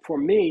happening. And for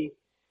me,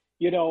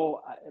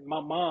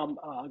 my mom,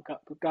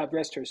 God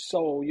rest her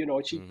soul,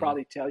 she'd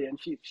probably tell you, and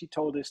she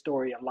told this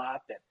story a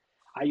lot, that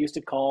I used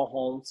to call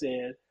home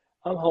saying,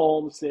 I'm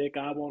homesick,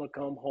 I want to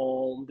come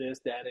home, this,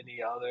 that, and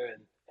the other,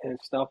 and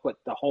stuff. But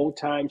the whole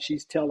time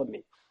she's telling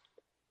me,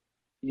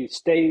 you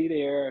stay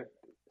there,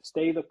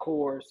 stay the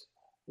course,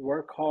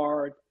 work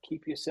hard,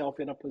 keep yourself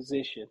in a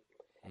position.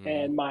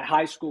 And my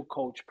high school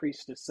coach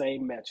preached the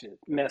same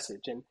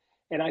message.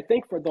 And I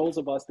think for those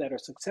of us that are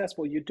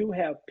successful, you do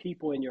have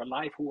people in your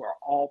life who are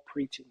all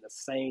preaching the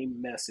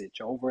same message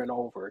over and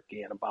over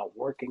again about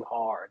working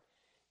hard,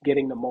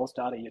 getting the most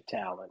out of your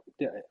talent,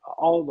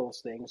 all of those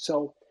things.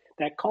 So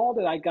that call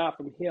that I got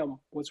from him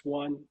was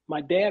one.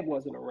 My dad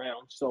wasn't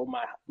around, so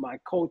my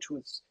coach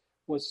was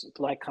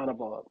like kind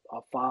of a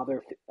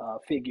father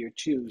figure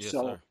too. Yes,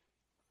 so sir.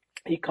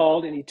 He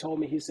called and he told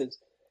me, he says,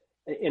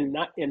 in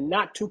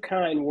not too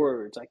kind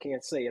words. I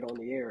can't say it on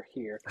the air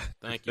here.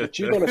 Thank you. But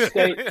you're going to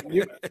stay.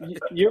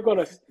 You're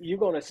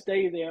going to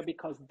stay there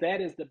because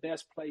that is the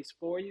best place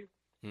for you.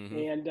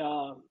 Mm-hmm.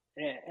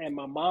 And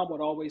my mom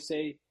would always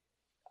say,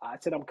 I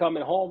said, I'm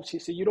coming home. She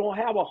said, you don't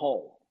have a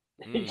home.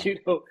 You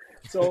know,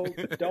 so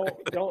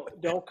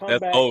don't come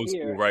that's back old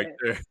here. School right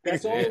there.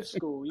 That's old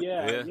school.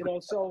 Yeah. You know,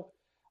 so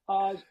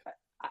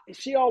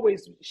she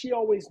always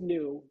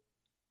knew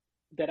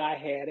that I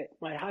had it.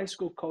 My high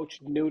school coach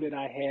knew that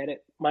I had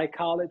it. My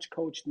college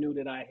coach knew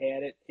that I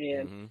had it.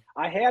 And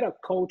I had a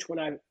coach when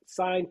I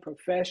signed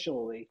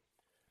professionally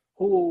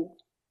who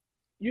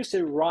used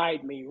to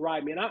ride me.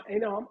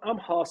 And I'm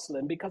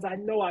hustling because I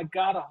know I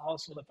gotta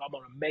hustle if I'm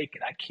gonna make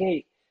it.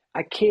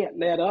 I can't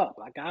let up.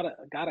 I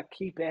gotta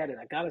keep at it.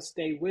 I gotta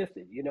stay with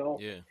it, you know?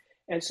 Yeah.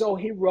 And so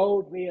he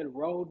rode me. And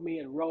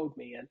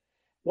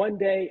one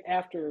day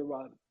after,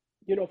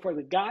 you know, for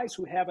the guys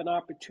who have an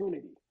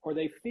opportunity or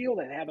they feel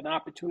that have an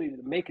opportunity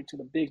to make it to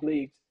the big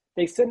leagues,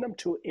 they send them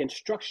to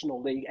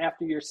instructional league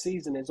after your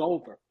season is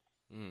over.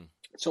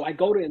 So I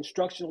go to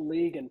instructional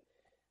league, and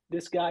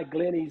this guy,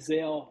 Glenn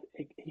Ezell,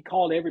 he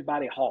called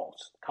everybody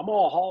Hoss. Come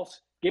on,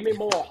 Hoss. Give me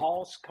more,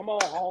 Hoss. Come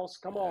on, Hoss.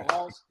 Come on,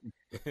 Hoss.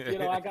 You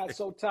know, I got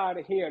so tired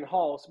of hearing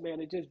Hoss,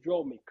 man. It just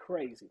drove me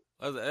crazy.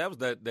 That was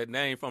that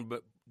name from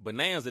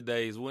Bonanza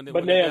days, wasn't it?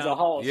 Bonanza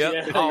Hoss. Yep.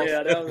 Yeah, Hoss.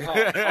 Yeah, that was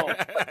Hoss.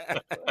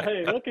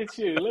 Hey, look at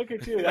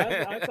you.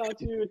 I thought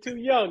you were too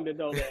young to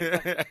know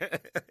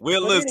that. We're a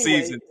little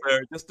seasoned,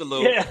 sir. Just a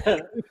little. Yeah.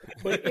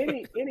 But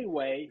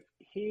anyway,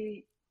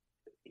 he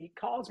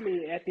calls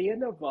me at the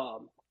end of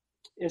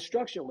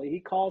instructionally. He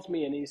calls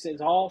me and he says,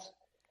 Hoss,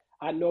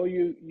 I know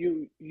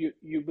you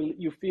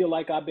feel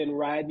like I've been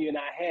riding you, and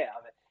I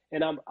have.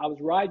 And I was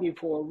riding you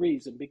for a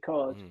reason,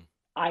 because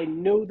I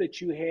knew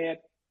that you had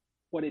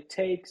what it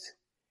takes,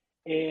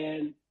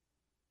 and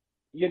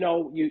you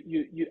know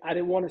you I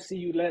didn't want to see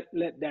you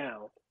let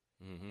down.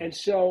 And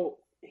so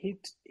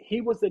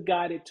he was the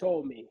guy that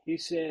told me. He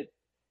said,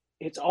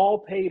 it's all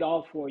paid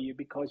off for you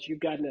because you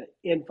got an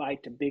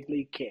invite to big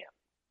league camp.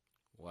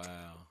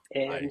 Wow.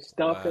 And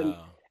stuff.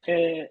 Wow.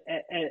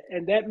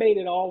 And that made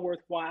it all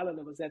worthwhile. And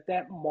it was at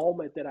that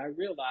moment that I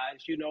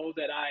realized, you know,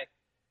 that I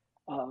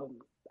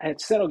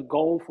had set a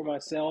goal for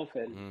myself,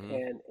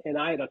 and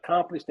I had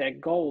accomplished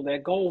that goal.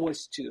 That goal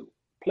was to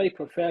play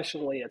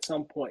professionally at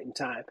some point in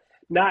time,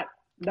 not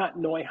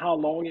knowing how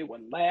long it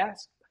would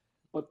last,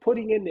 but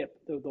putting in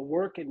the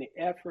work and the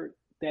effort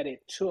that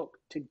it took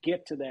to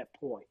get to that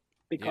point.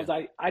 Because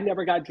I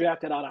never got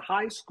drafted out of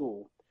high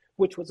school,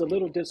 which was a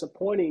little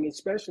disappointing,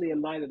 especially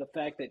in light of the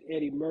fact that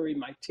Eddie Murray,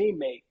 my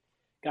teammate,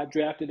 got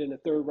drafted in the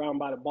third round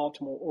by the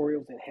Baltimore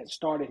Orioles and had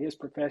started his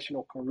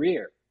professional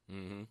career.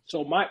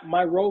 So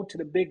my road to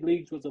the big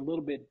leagues was a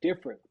little bit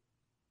different,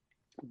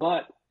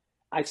 but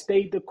I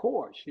stayed the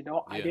course. You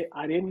know, I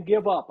didn't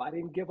give up. I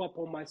didn't give up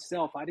on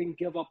myself. I didn't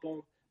give up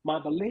on my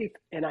belief.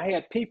 And I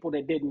had people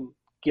that didn't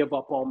give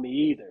up on me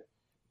either.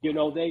 You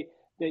know,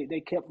 they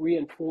kept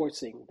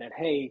reinforcing that,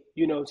 hey,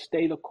 you know,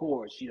 stay the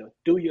course, you know,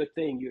 do your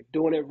thing. You're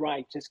doing it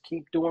right. Just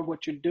keep doing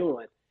what you're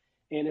doing.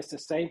 And it's the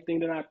same thing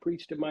that I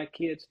preach to my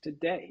kids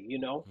today. You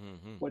know,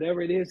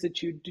 whatever it is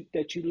that you do,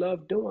 that you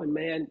love doing,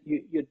 man,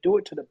 you do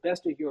it to the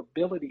best of your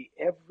ability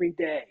every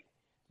day.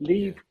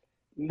 Leave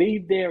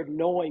there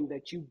knowing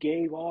that you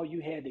gave all you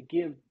had to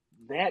give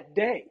that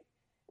day.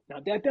 Now,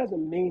 that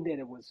doesn't mean that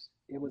it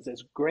was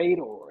as great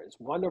or as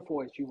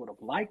wonderful as you would have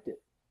liked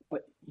it,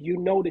 but you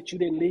know that you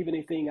didn't leave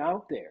anything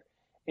out there.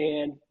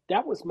 And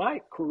that was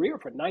my career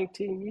for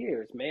 19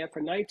 years, man.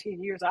 For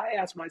 19 years, I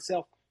asked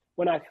myself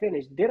when I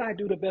finished, did I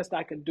do the best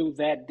I could do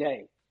that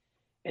day?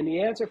 And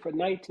the answer for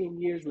 19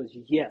 years was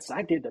yes,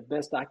 I did the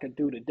best I could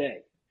do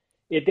today.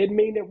 It didn't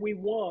mean that we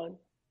won,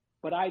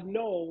 but I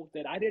know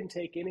that I didn't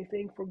take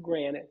anything for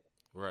granted.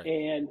 Right.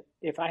 And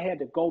if I had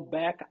to go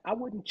back, I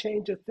wouldn't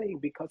change a thing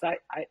because I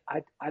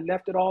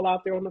left it all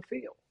out there on the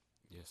field.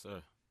 Yes,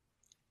 sir.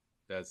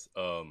 That's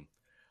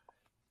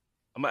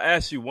I'm gonna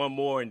ask you one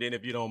more, and then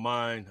if you don't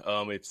mind,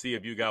 see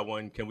if you got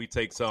one. Can we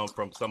take some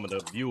from some of the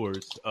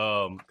viewers?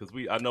 Because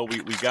I know we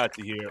got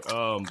you here.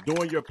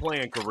 During your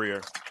playing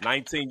career,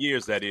 19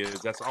 years that is,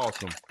 that's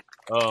awesome.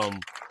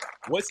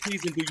 What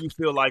season do you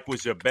feel like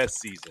was your best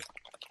season?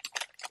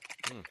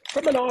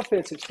 From an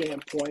offensive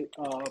standpoint,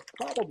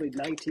 probably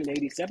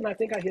 1987. I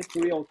think I hit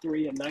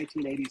 303 in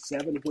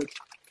 1987, which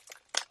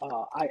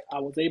I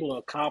was able to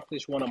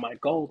accomplish one of my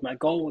goals. My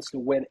goal was to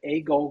win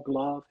a Gold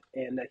Glove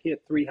and to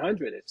hit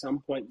 300 at some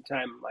point in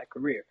time in my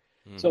career.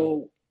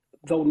 So,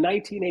 though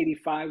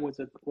 1985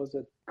 was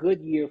a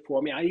good year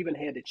for me, I even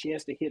had the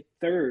chance to hit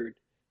third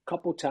a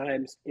couple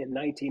times in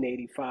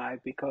 1985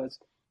 because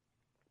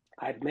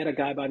I'd met a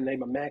guy by the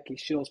name of Mackie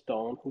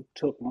Shilstone who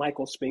took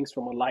Michael Spinks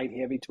from a light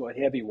heavy to a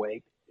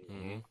heavyweight.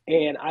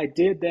 And I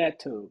did that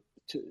to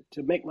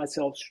make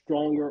myself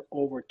stronger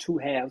over two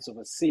halves of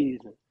a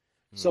season.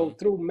 So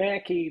through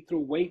Mackie,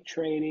 through weight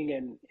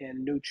training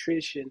and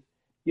nutrition,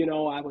 you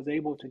know, I was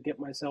able to get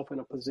myself in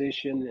a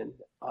position and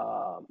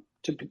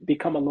to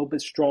become a little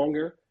bit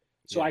stronger.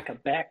 So I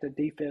could back the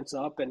defense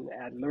up, and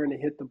I'd learn to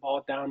hit the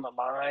ball down the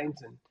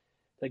lines and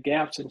the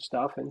gaps and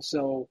stuff. And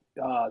so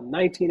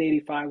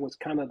 1985 was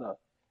kind of the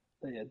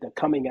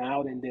coming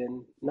out, and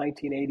then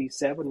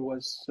 1987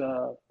 was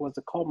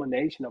the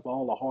culmination of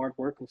all the hard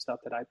work and stuff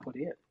that I put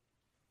in.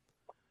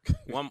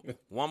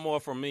 One more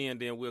from me, and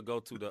then we'll go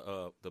to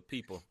the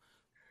people.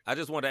 I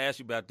just want to ask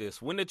you about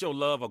this. When did your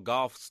love of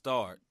golf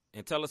start?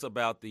 And tell us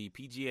about the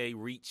PGA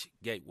Reach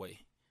Gateway.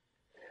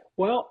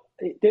 Well,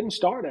 it didn't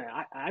start.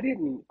 I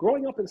didn't.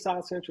 Growing up in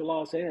South Central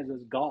Los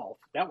Angeles, golf,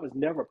 that was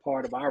never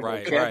part of our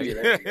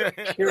vocabulary.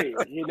 Right. Period.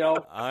 You know.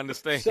 I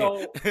understand.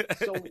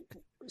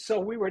 So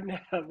we were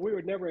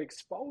never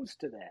exposed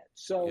to that.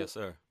 So yes,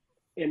 sir.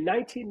 In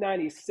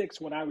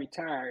 1996, when I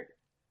retired,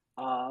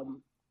 I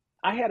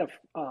had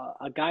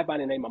a guy by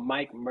the name of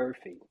Mike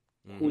Murphy,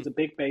 who was a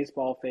big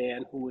baseball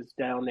fan, who was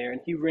down there,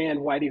 and he ran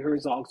Whitey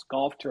Herzog's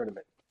golf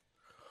tournament.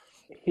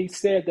 He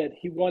said that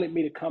he wanted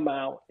me to come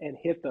out and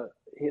hit the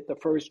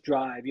first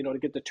drive, to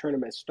get the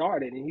tournament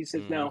started. And he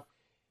says, now,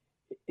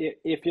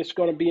 if it's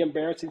going to be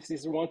embarrassing, he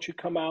says, why don't you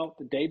come out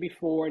the day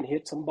before and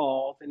hit some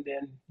balls, and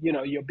then,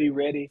 you'll be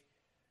ready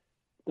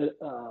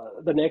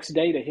the next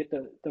day to hit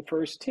the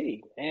first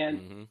tee.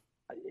 And,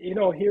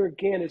 here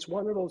again, it's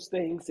one of those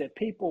things that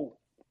people,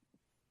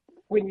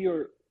 when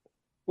you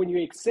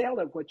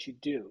excel at what you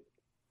do,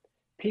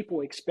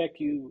 people expect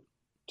you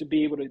to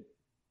be able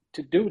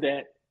to do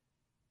that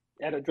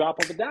at a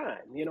drop of a dime,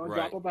 a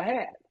drop of a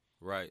hat.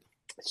 Right.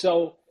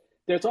 So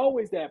there's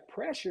always that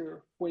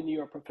pressure when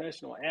you're a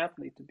professional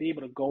athlete to be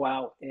able to go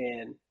out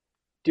and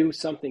do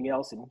something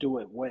else and do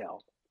it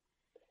well.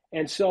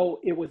 And so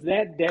it was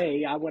that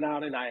day I went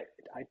out and I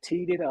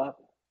teed it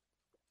up.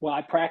 Well,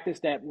 I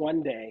practiced that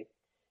one day,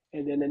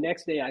 and then the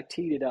next day I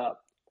teed it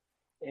up,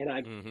 and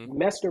I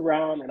messed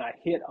around and I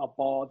hit a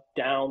ball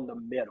down the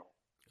middle.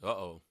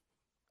 Uh-oh.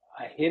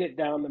 I hit it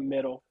down the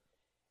middle,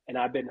 and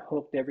I've been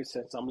hooked ever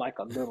since. I'm like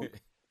I'm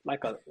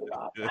like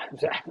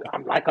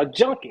a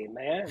junkie,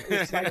 man.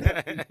 It's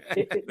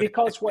like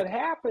because what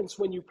happens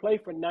when you play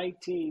for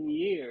 19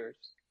 years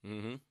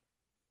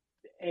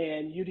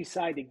and you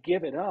decide to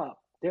give it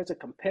up, there's a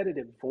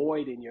competitive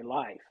void in your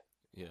life.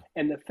 Yeah.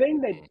 And the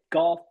thing that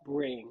golf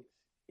brings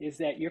is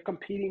that you're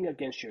competing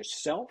against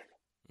yourself,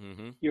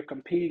 you're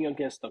competing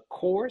against the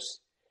course,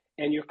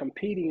 and you're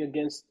competing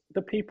against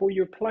the people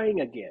you're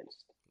playing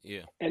against.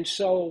 Yeah. And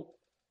so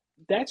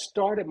that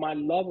started my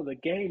love of the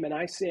game. And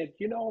I said,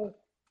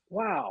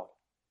 wow,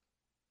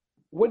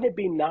 wouldn't it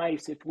be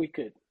nice if we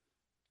could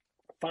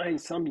find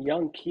some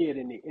young kid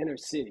in the inner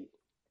city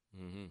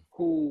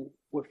who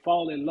would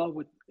fall in love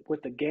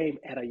with the game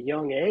at a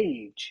young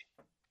age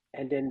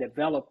and then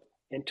develop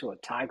into a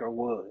Tiger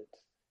Woods?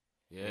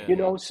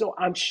 Yeah. So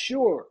I'm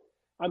sure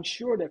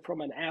that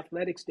from an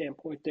athletic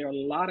standpoint, there are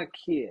a lot of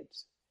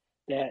kids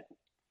that,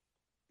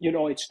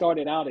 it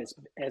started out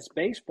as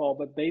baseball,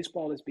 but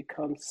baseball has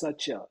become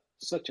such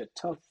a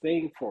tough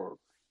thing for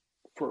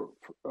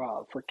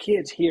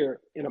kids here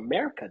in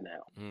America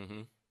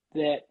now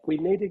that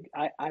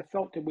I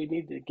felt that we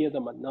needed to give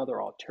them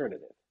another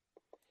alternative.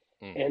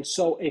 And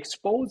so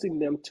exposing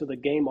them to the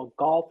game of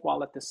golf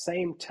while at the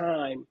same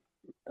time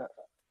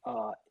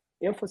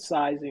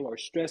emphasizing or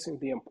stressing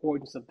the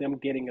importance of them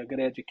getting a good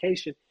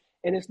education.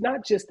 And it's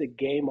not just the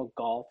game of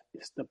golf,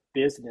 it's the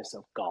business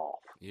of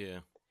golf. Yeah.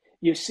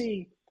 You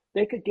see,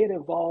 they could get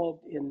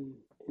involved in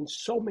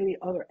so many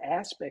other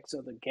aspects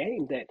of the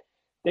game that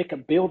they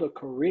could build a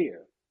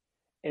career.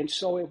 And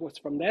so it was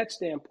from that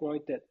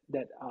standpoint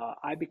that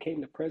I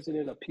became the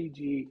president of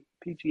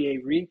PGA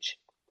Reach,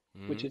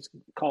 which is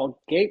called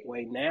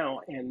Gateway now.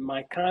 And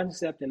my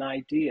concept and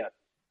idea,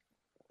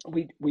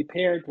 we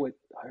paired with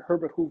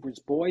Herbert Hoover's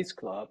Boys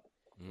Club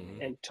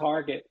and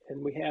Target,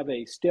 and we have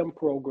a STEM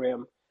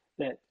program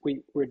that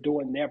we're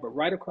doing there. But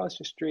right across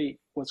the street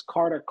was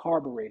Carter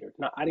Carburetor.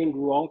 Now, I didn't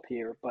grow up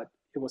here, but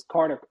it was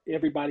Carter.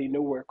 Everybody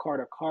knew where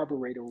Carter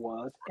Carburetor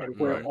was and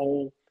where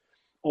old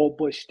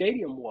Busch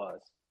Stadium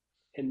was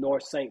in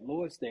North St.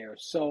 Louis there.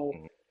 So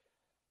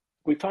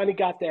we finally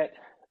got that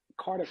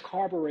Carter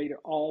Carburetor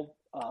all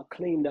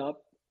cleaned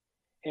up.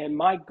 And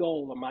my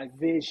goal or my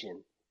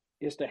vision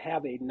is to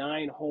have a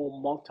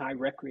 9-hole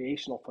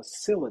multi-recreational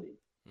facility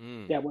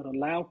that would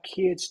allow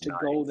kids to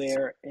go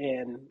there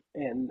and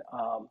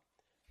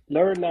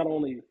learn not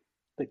only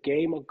the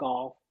game of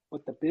golf,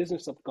 but the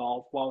business of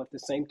golf, while at the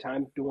same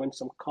time doing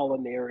some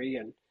culinary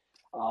and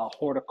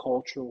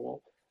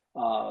horticultural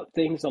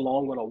things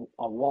along with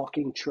a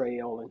walking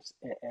trail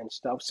and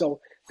stuff. So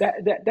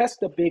that's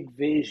the big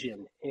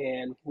vision.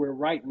 And we're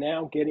right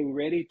now getting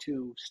ready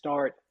to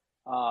start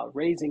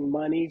raising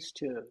monies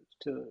to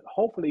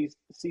hopefully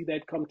see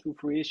that come to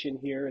fruition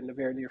here in the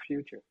very near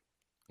future.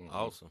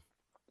 Awesome.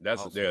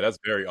 That's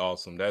very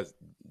awesome. That's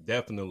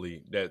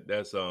definitely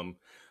that's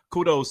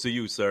kudos to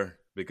you, sir,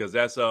 because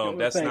that's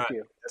that's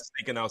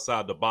thinking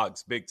outside the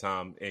box big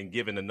time and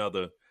giving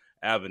another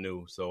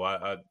avenue. So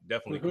I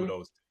definitely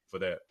kudos for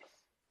that.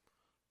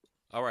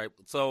 All right.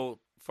 So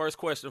first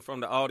question from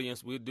the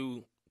audience. We'll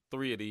do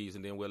 3 of these,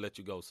 and then we'll let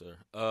you go, sir.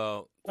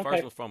 Okay.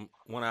 First one from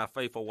one of our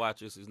faithful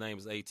watchers. His name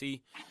is AT.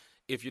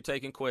 If you're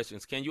taking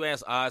questions, can you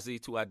ask Ozzie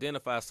to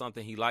identify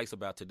something he likes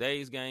about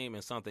today's game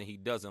and something he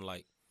doesn't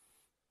like?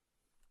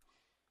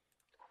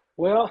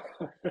 Well,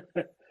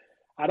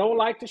 I don't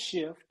like the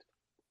shift.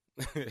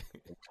 Okay.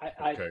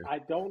 I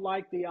don't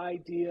like the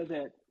idea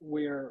that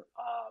we're,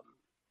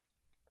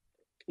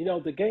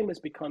 the game has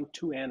become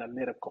too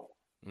analytical.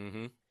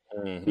 Mm-hmm.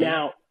 Mm-hmm.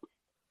 Now,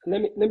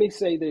 let me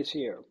say this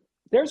here.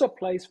 There's a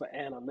place for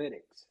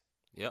analytics,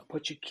 Yep.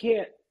 but you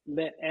can't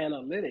let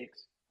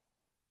analytics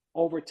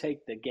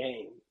overtake the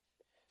game,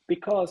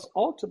 because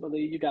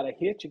ultimately you got to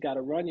hit, you got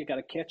to run, you got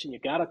to catch, and you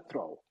got to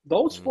throw.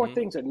 Those 4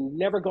 things are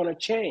never going to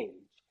change.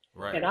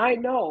 Right. And I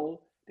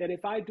know that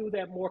if I do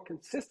that more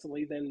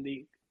consistently than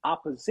the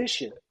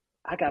opposition,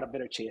 I got a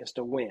better chance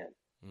to win.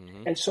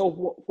 Mm-hmm. And so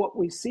what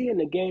we see in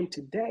the game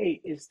today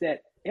is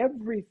that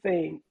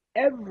everything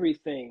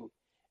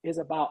is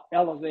about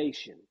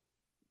elevation,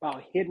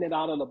 about hitting it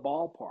out of the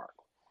ballpark,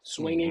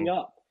 swinging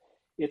up.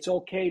 It's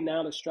okay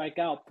now to strike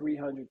out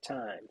 300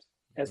 times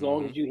as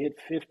long as you hit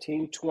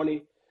 15,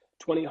 20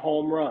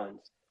 home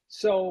runs.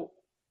 So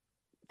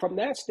from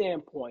that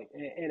standpoint,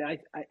 and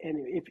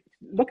if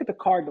look at the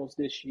Cardinals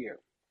this year.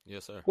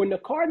 Yes, sir. When the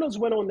Cardinals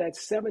went on that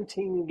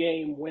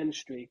 17-game win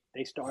streak,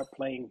 they started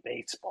playing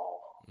baseball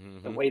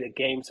the way the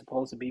game's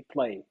supposed to be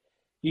played.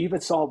 You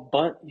even saw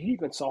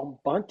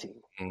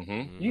bunting.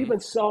 You even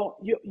saw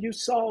you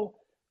saw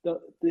the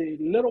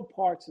little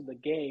parts of the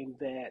game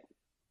that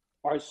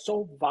are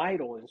so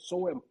vital and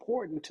so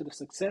important to the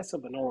success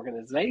of an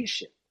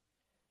organization.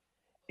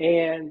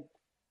 And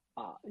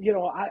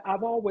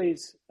I've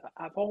always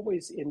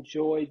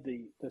enjoyed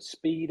the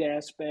speed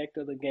aspect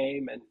of the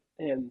game,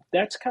 and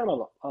that's kind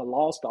of a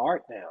lost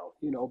art now.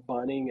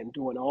 Bunting and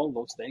doing all of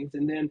those things,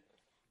 and then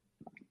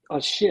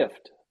a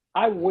shift.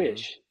 I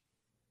wish,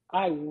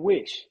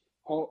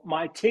 or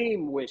my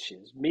team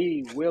wishes,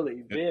 me,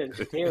 Willie,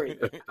 Vince, Terry,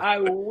 I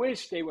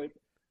wish they would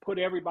put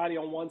everybody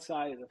on one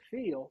side of the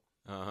field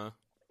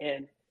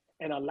and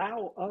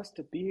allow us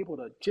to be able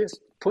to just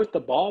put the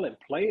ball in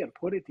play and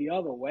put it the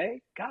other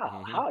way.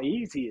 God, how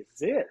easy is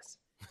this?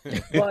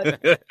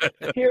 But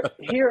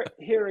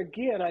here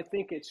again, I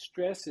think it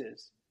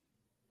stresses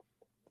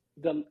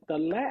the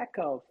lack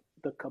of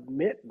the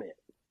commitment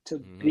to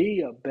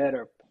be a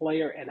better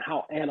player, and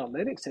how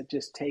analytics have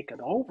just taken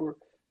over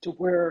to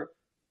where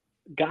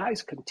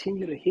guys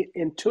continue to hit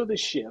into the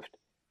shift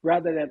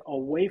rather than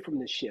away from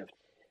the shift.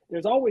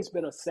 There's always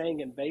been a saying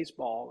in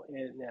baseball,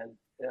 and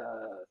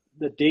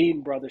the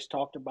Dean brothers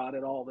talked about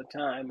it all the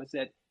time, is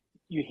that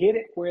you hit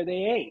it where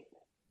they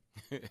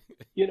ain't.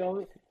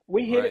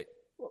 We hit it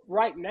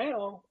right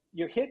now.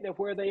 You're hitting it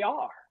where they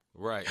are.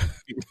 Right.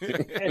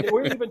 And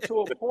we're even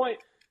to a point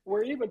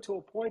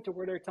to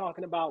where they're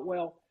talking about,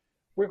 well,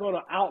 we're going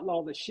to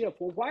outlaw the shift.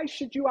 Well, why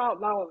should you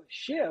outlaw the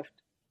shift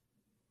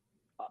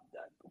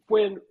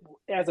when,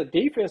 as a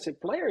defensive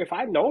player, if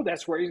I know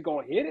that's where he's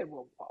going to hit it,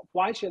 well,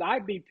 why should I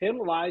be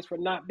penalized for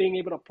not being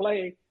able to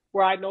play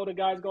where I know the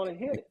guy's going to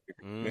hit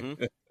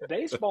it?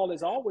 Baseball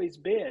has always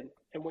been,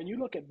 and when you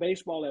look at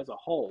baseball as a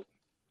whole,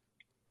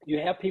 you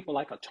have people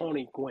like a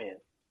Tony Gwynn.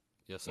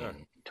 Yes, sir.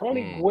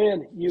 Tony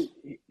Gwynn,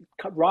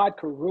 Rod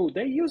Carew,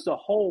 they use the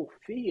whole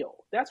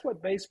field. That's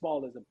what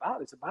baseball is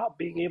about. It's about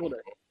being able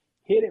to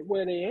hit it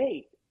where they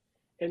ain't.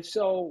 And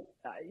so,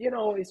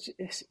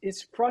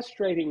 it's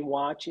frustrating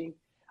watching.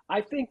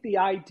 I think the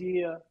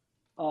idea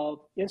of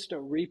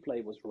instant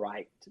replay was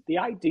right. The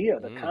idea,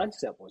 the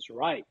concept was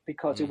right,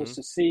 because it was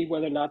to see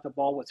whether or not the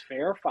ball was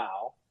fair or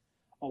foul,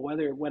 or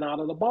whether it went out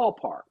of the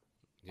ballpark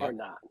or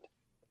not.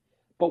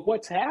 But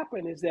what's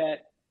happened is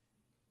that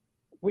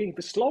we've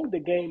slowed the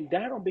game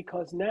down,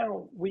 because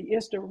now we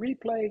instant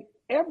replay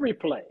every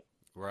play.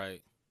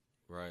 Right.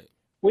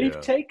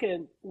 We've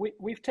taken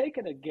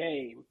a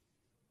game,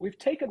 we've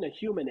taken the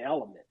human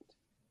element,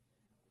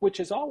 which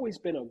has always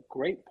been a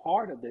great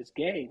part of this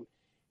game.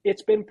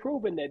 It's been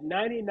proven that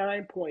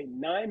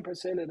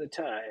 99.9% of the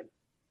time,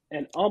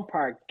 an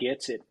umpire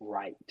gets it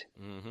right.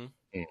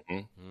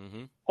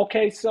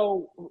 Okay,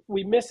 so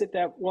we miss it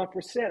that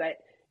 1%.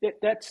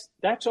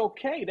 That's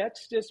okay.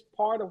 That's just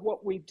part of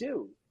what we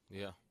do.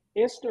 Yeah.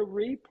 Instant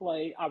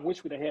replay, I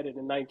wish we'd have had it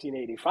in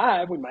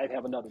 1985. We might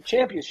have another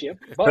championship,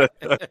 but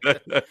the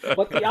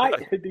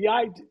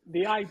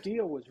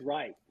idea was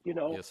right.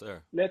 Yes,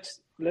 sir.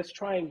 Let's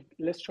try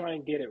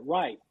and get it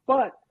right.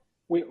 But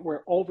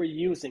we're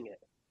overusing it.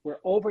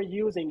 We're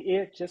overusing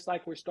it, just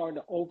like we're starting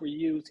to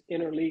overuse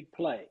interleague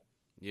play.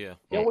 Yeah.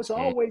 There was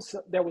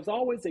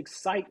always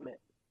excitement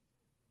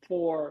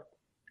for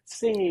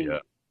seeing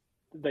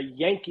the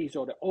Yankees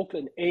or the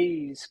Oakland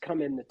A's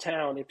come into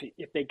town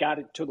if they got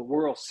into the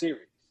World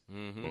Series.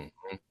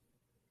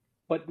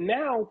 But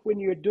now when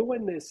you're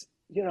doing this,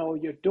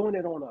 you're doing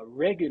it on a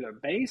regular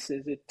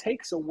basis, it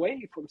takes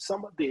away from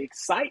some of the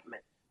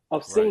excitement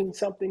of seeing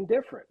something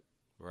different.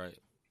 Right.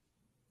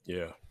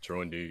 Yeah,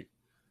 true indeed.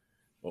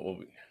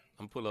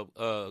 I'm pull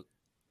up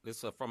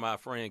this from our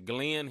friend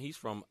Glenn. He's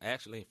from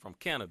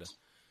Canada.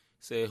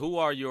 Said, who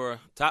are your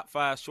top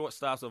 5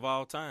 shortstops of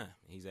all time?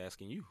 He's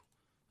asking you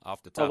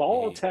off the top of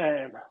all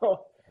time.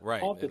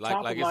 Right. Off the like,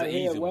 top like of my it's an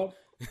head, easy one. well,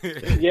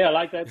 yeah,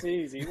 like that's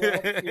easy. Well,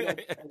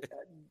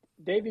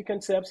 Davey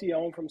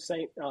Concepcion from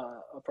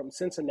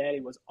Cincinnati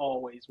was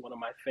always one of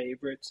my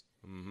favorites.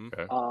 Mm-hmm.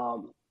 Okay.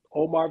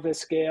 Omar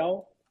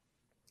Vizquel.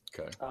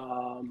 Okay.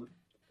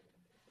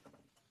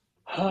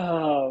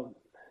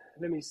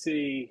 Let me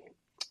see.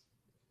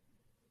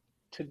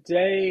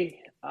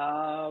 Today,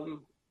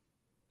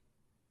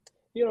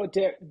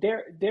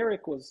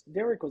 Derek was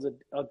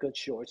a good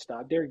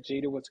shortstop. Derek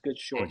Jeter was a good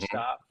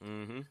shortstop.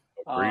 Mm-hmm.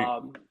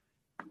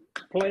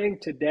 Playing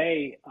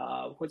today,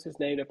 what's his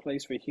name that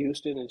plays for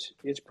Houston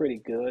is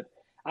pretty good.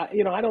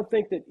 I don't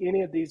think that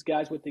any of these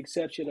guys, with the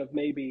exception of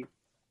maybe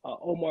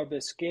Omar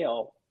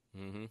Vizquel,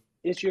 Mm-hmm.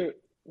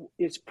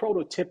 it's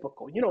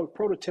prototypical.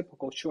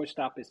 Prototypical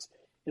shortstop is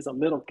a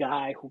little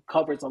guy who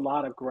covers a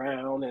lot of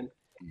ground and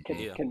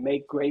can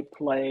make great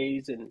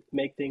plays and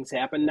make things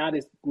happen. Not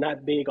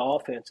big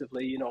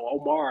offensively.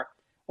 Omar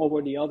over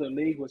in the other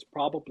league was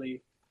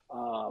probably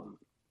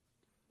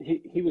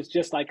he was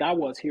just like I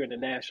was here in the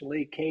National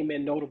League. Came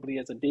in notably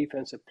as a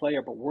defensive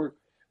player, but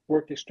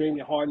worked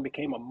extremely hard and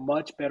became a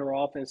much better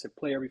offensive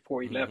player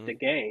before he left the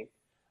game.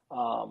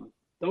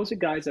 Those are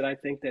guys that I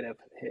think that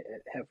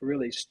have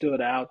really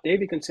stood out.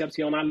 Davey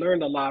Concepcion, I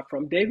learned a lot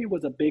from. Davey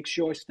was a big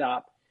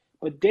shortstop,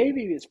 but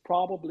Davey is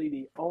probably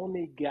the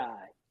only guy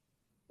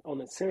on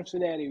the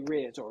Cincinnati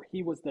Reds, or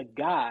he was the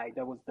guy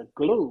that was the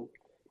glue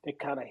that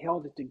kind of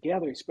held it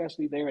together,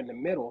 especially there in the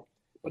middle.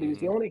 But he was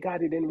the only guy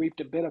that didn't reap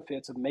the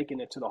benefits of making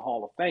it to the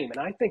Hall of Fame.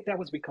 And I think that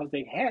was because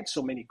they had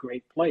so many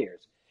great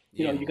players.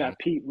 You got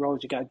Pete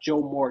Rose, you got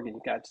Joe Morgan,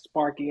 you got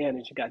Sparky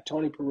Anderson, you got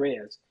Tony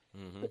Perez.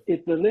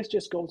 The list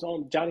just goes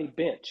on. Johnny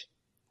Bench.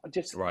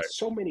 Just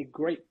so many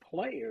great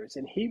players.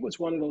 And he was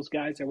one of those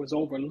guys that was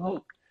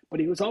overlooked. But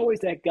he was always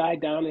that guy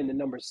down in the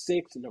number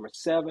 6, and number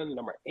 7, and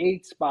number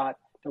 8 spot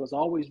that was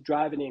always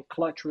driving in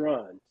clutch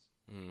runs.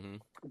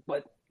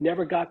 But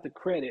never got the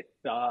credit,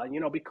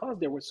 because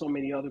there were so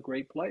many other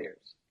great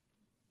players.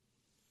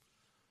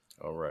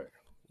 All right.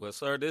 Well,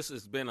 sir, this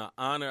has been an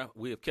honor.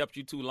 We have kept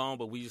you too long,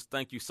 but we just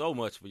thank you so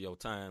much for your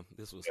time.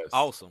 This was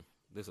awesome.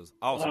 This is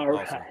awesome. All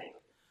right.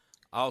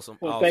 Awesome.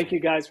 Well, thank you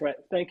guys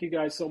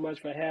so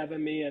much for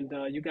having me, and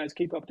you guys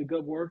keep up the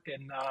good work,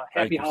 and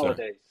happy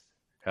holidays. Sir.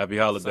 Happy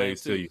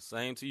holidays to you.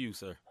 Same to you,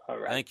 sir. All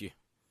right. Thank you.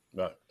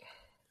 Right.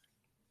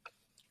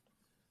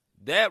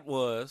 That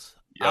was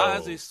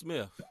Ozzie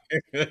Smith.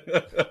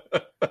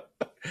 That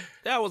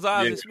was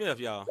Ozzie Smith,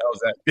 y'all. That was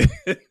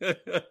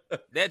that.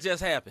 That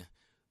just happened.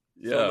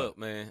 Yeah. So look,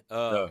 man.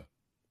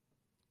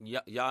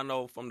 Y'all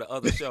know from the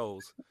other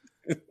shows,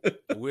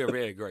 we're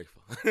very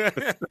grateful.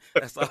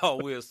 That's all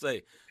we'll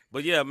say.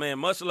 But yeah, man,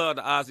 much love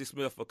to Ozzie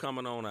Smith for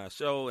coming on our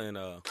show, and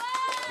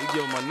we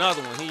give him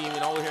another one. He ain't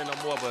even over here no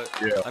more, but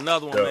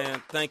another one,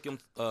 man. Thank him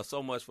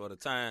so much for the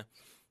time.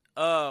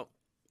 I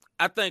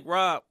think,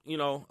 Rob, we're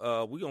going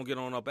to get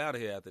on up out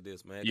of here after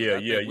this, man.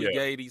 We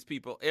gave these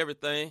people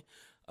everything.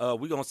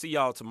 We're going to see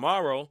y'all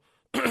tomorrow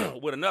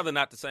with another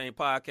Not the Same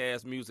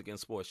podcast, music and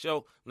sports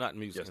show. Not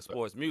music and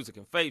sports, music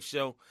and faith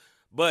show.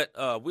 But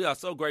we are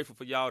so grateful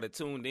for y'all that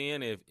tuned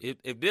in.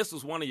 If this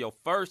was one of your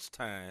first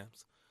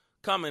times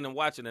coming and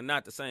watching the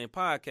Not the Same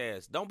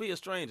podcast, don't be a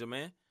stranger,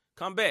 man.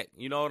 Come back.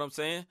 You know what I'm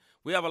saying?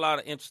 We have a lot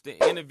of interesting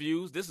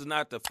interviews. This is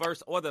not the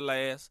first or the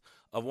last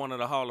of one of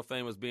the Hall of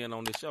Famers being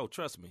on this show.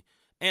 Trust me.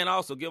 And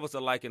also give us a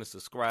like and a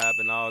subscribe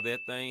and all that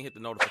thing. Hit the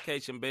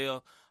notification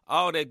bell.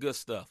 All that good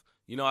stuff.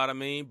 You know what I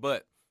mean?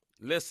 But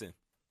listen,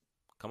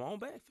 come on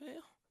back,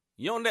 fam.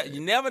 You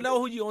never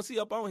know who you're going to see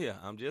up on here.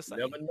 I'm just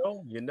saying.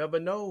 You never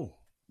know.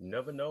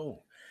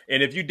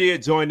 And if you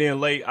did join in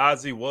late,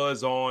 Ozzie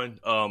was on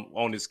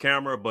his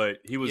camera, but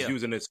he was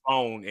using his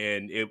phone,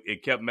 and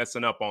it kept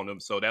messing up on him.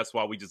 So that's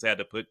why we just had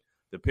to put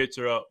the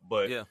picture up.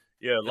 But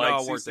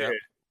like she said,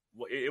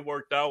 it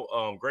worked out.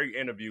 Great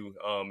interview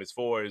as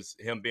far as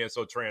him being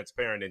so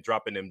transparent and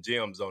dropping them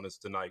gems on us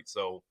tonight.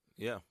 So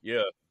yeah,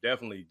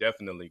 definitely.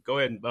 Go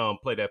ahead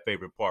and play that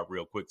favorite part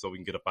real quick so we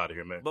can get up out of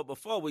here, man. But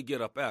before we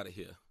get up out of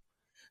here,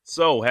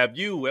 so have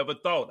you ever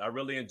thought, I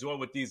really enjoy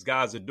what these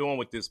guys are doing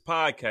with this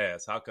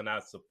podcast? How can I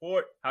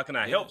support? How can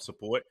I help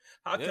support?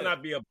 How can I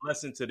be a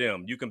blessing to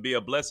them? You can be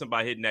a blessing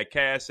by hitting that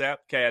Cash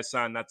App, #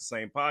 Not the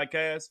Same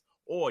Podcast,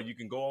 or you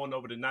can go on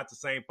over to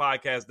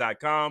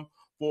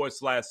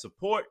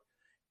notthesamepodcast.com/support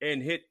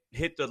and hit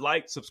the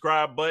like,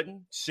 subscribe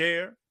button,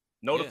 share,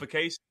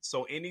 notifications.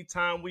 So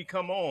anytime we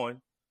come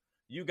on,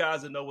 you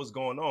guys will know what's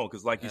going on.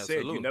 Because like you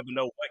said, you never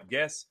know what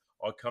guests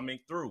are coming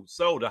through.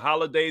 So the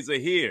holidays are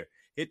here.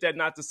 Hit that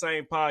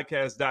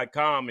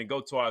notthesamepodcast.com and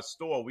go to our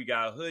store. We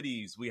got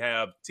hoodies, we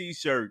have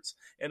T-shirts,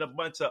 and a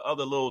bunch of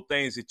other little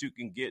things that you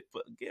can get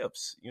for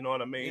gifts. You know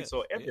what I mean? Yes,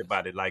 so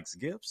everybody likes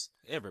gifts.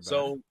 Everybody.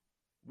 So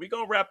we're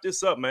going to wrap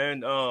this up,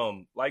 man.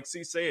 Like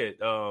C said,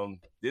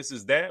 this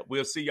is that.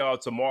 We'll see y'all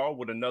tomorrow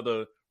with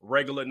another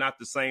regular Not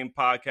the Same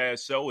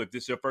podcast show. If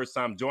this is your first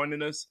time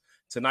joining us,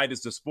 tonight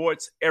is the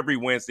sports. Every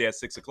Wednesday at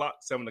 6 o'clock,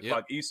 7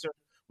 o'clock Eastern.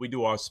 We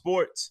do our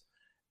sports.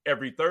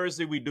 Every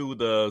Thursday we do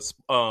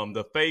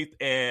the faith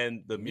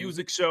and the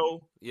music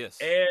show. Yes.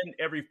 And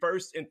every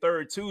first and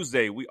third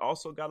Tuesday, we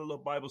also got a little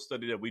Bible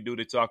study that we do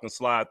that y'all can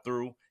slide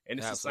through. And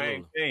it's Absolutely. the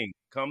same thing.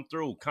 Come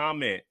through,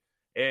 comment,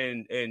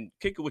 and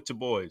kick it with your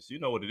boys. You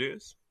know what it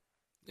is.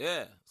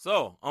 Yeah.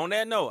 So on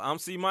that note, I'm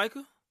C.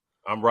 Micah.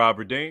 I'm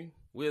Robert Dean.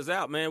 We're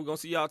out, man. We're gonna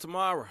see y'all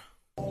tomorrow.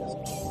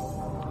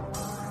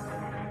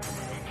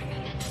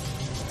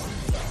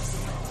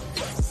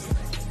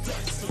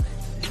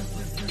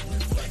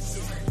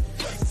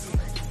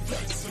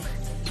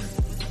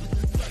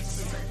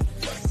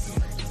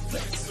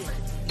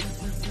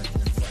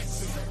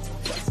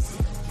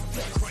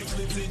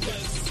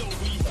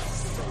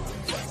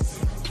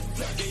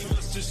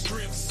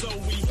 Strength, so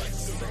we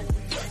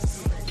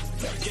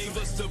gave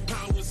us the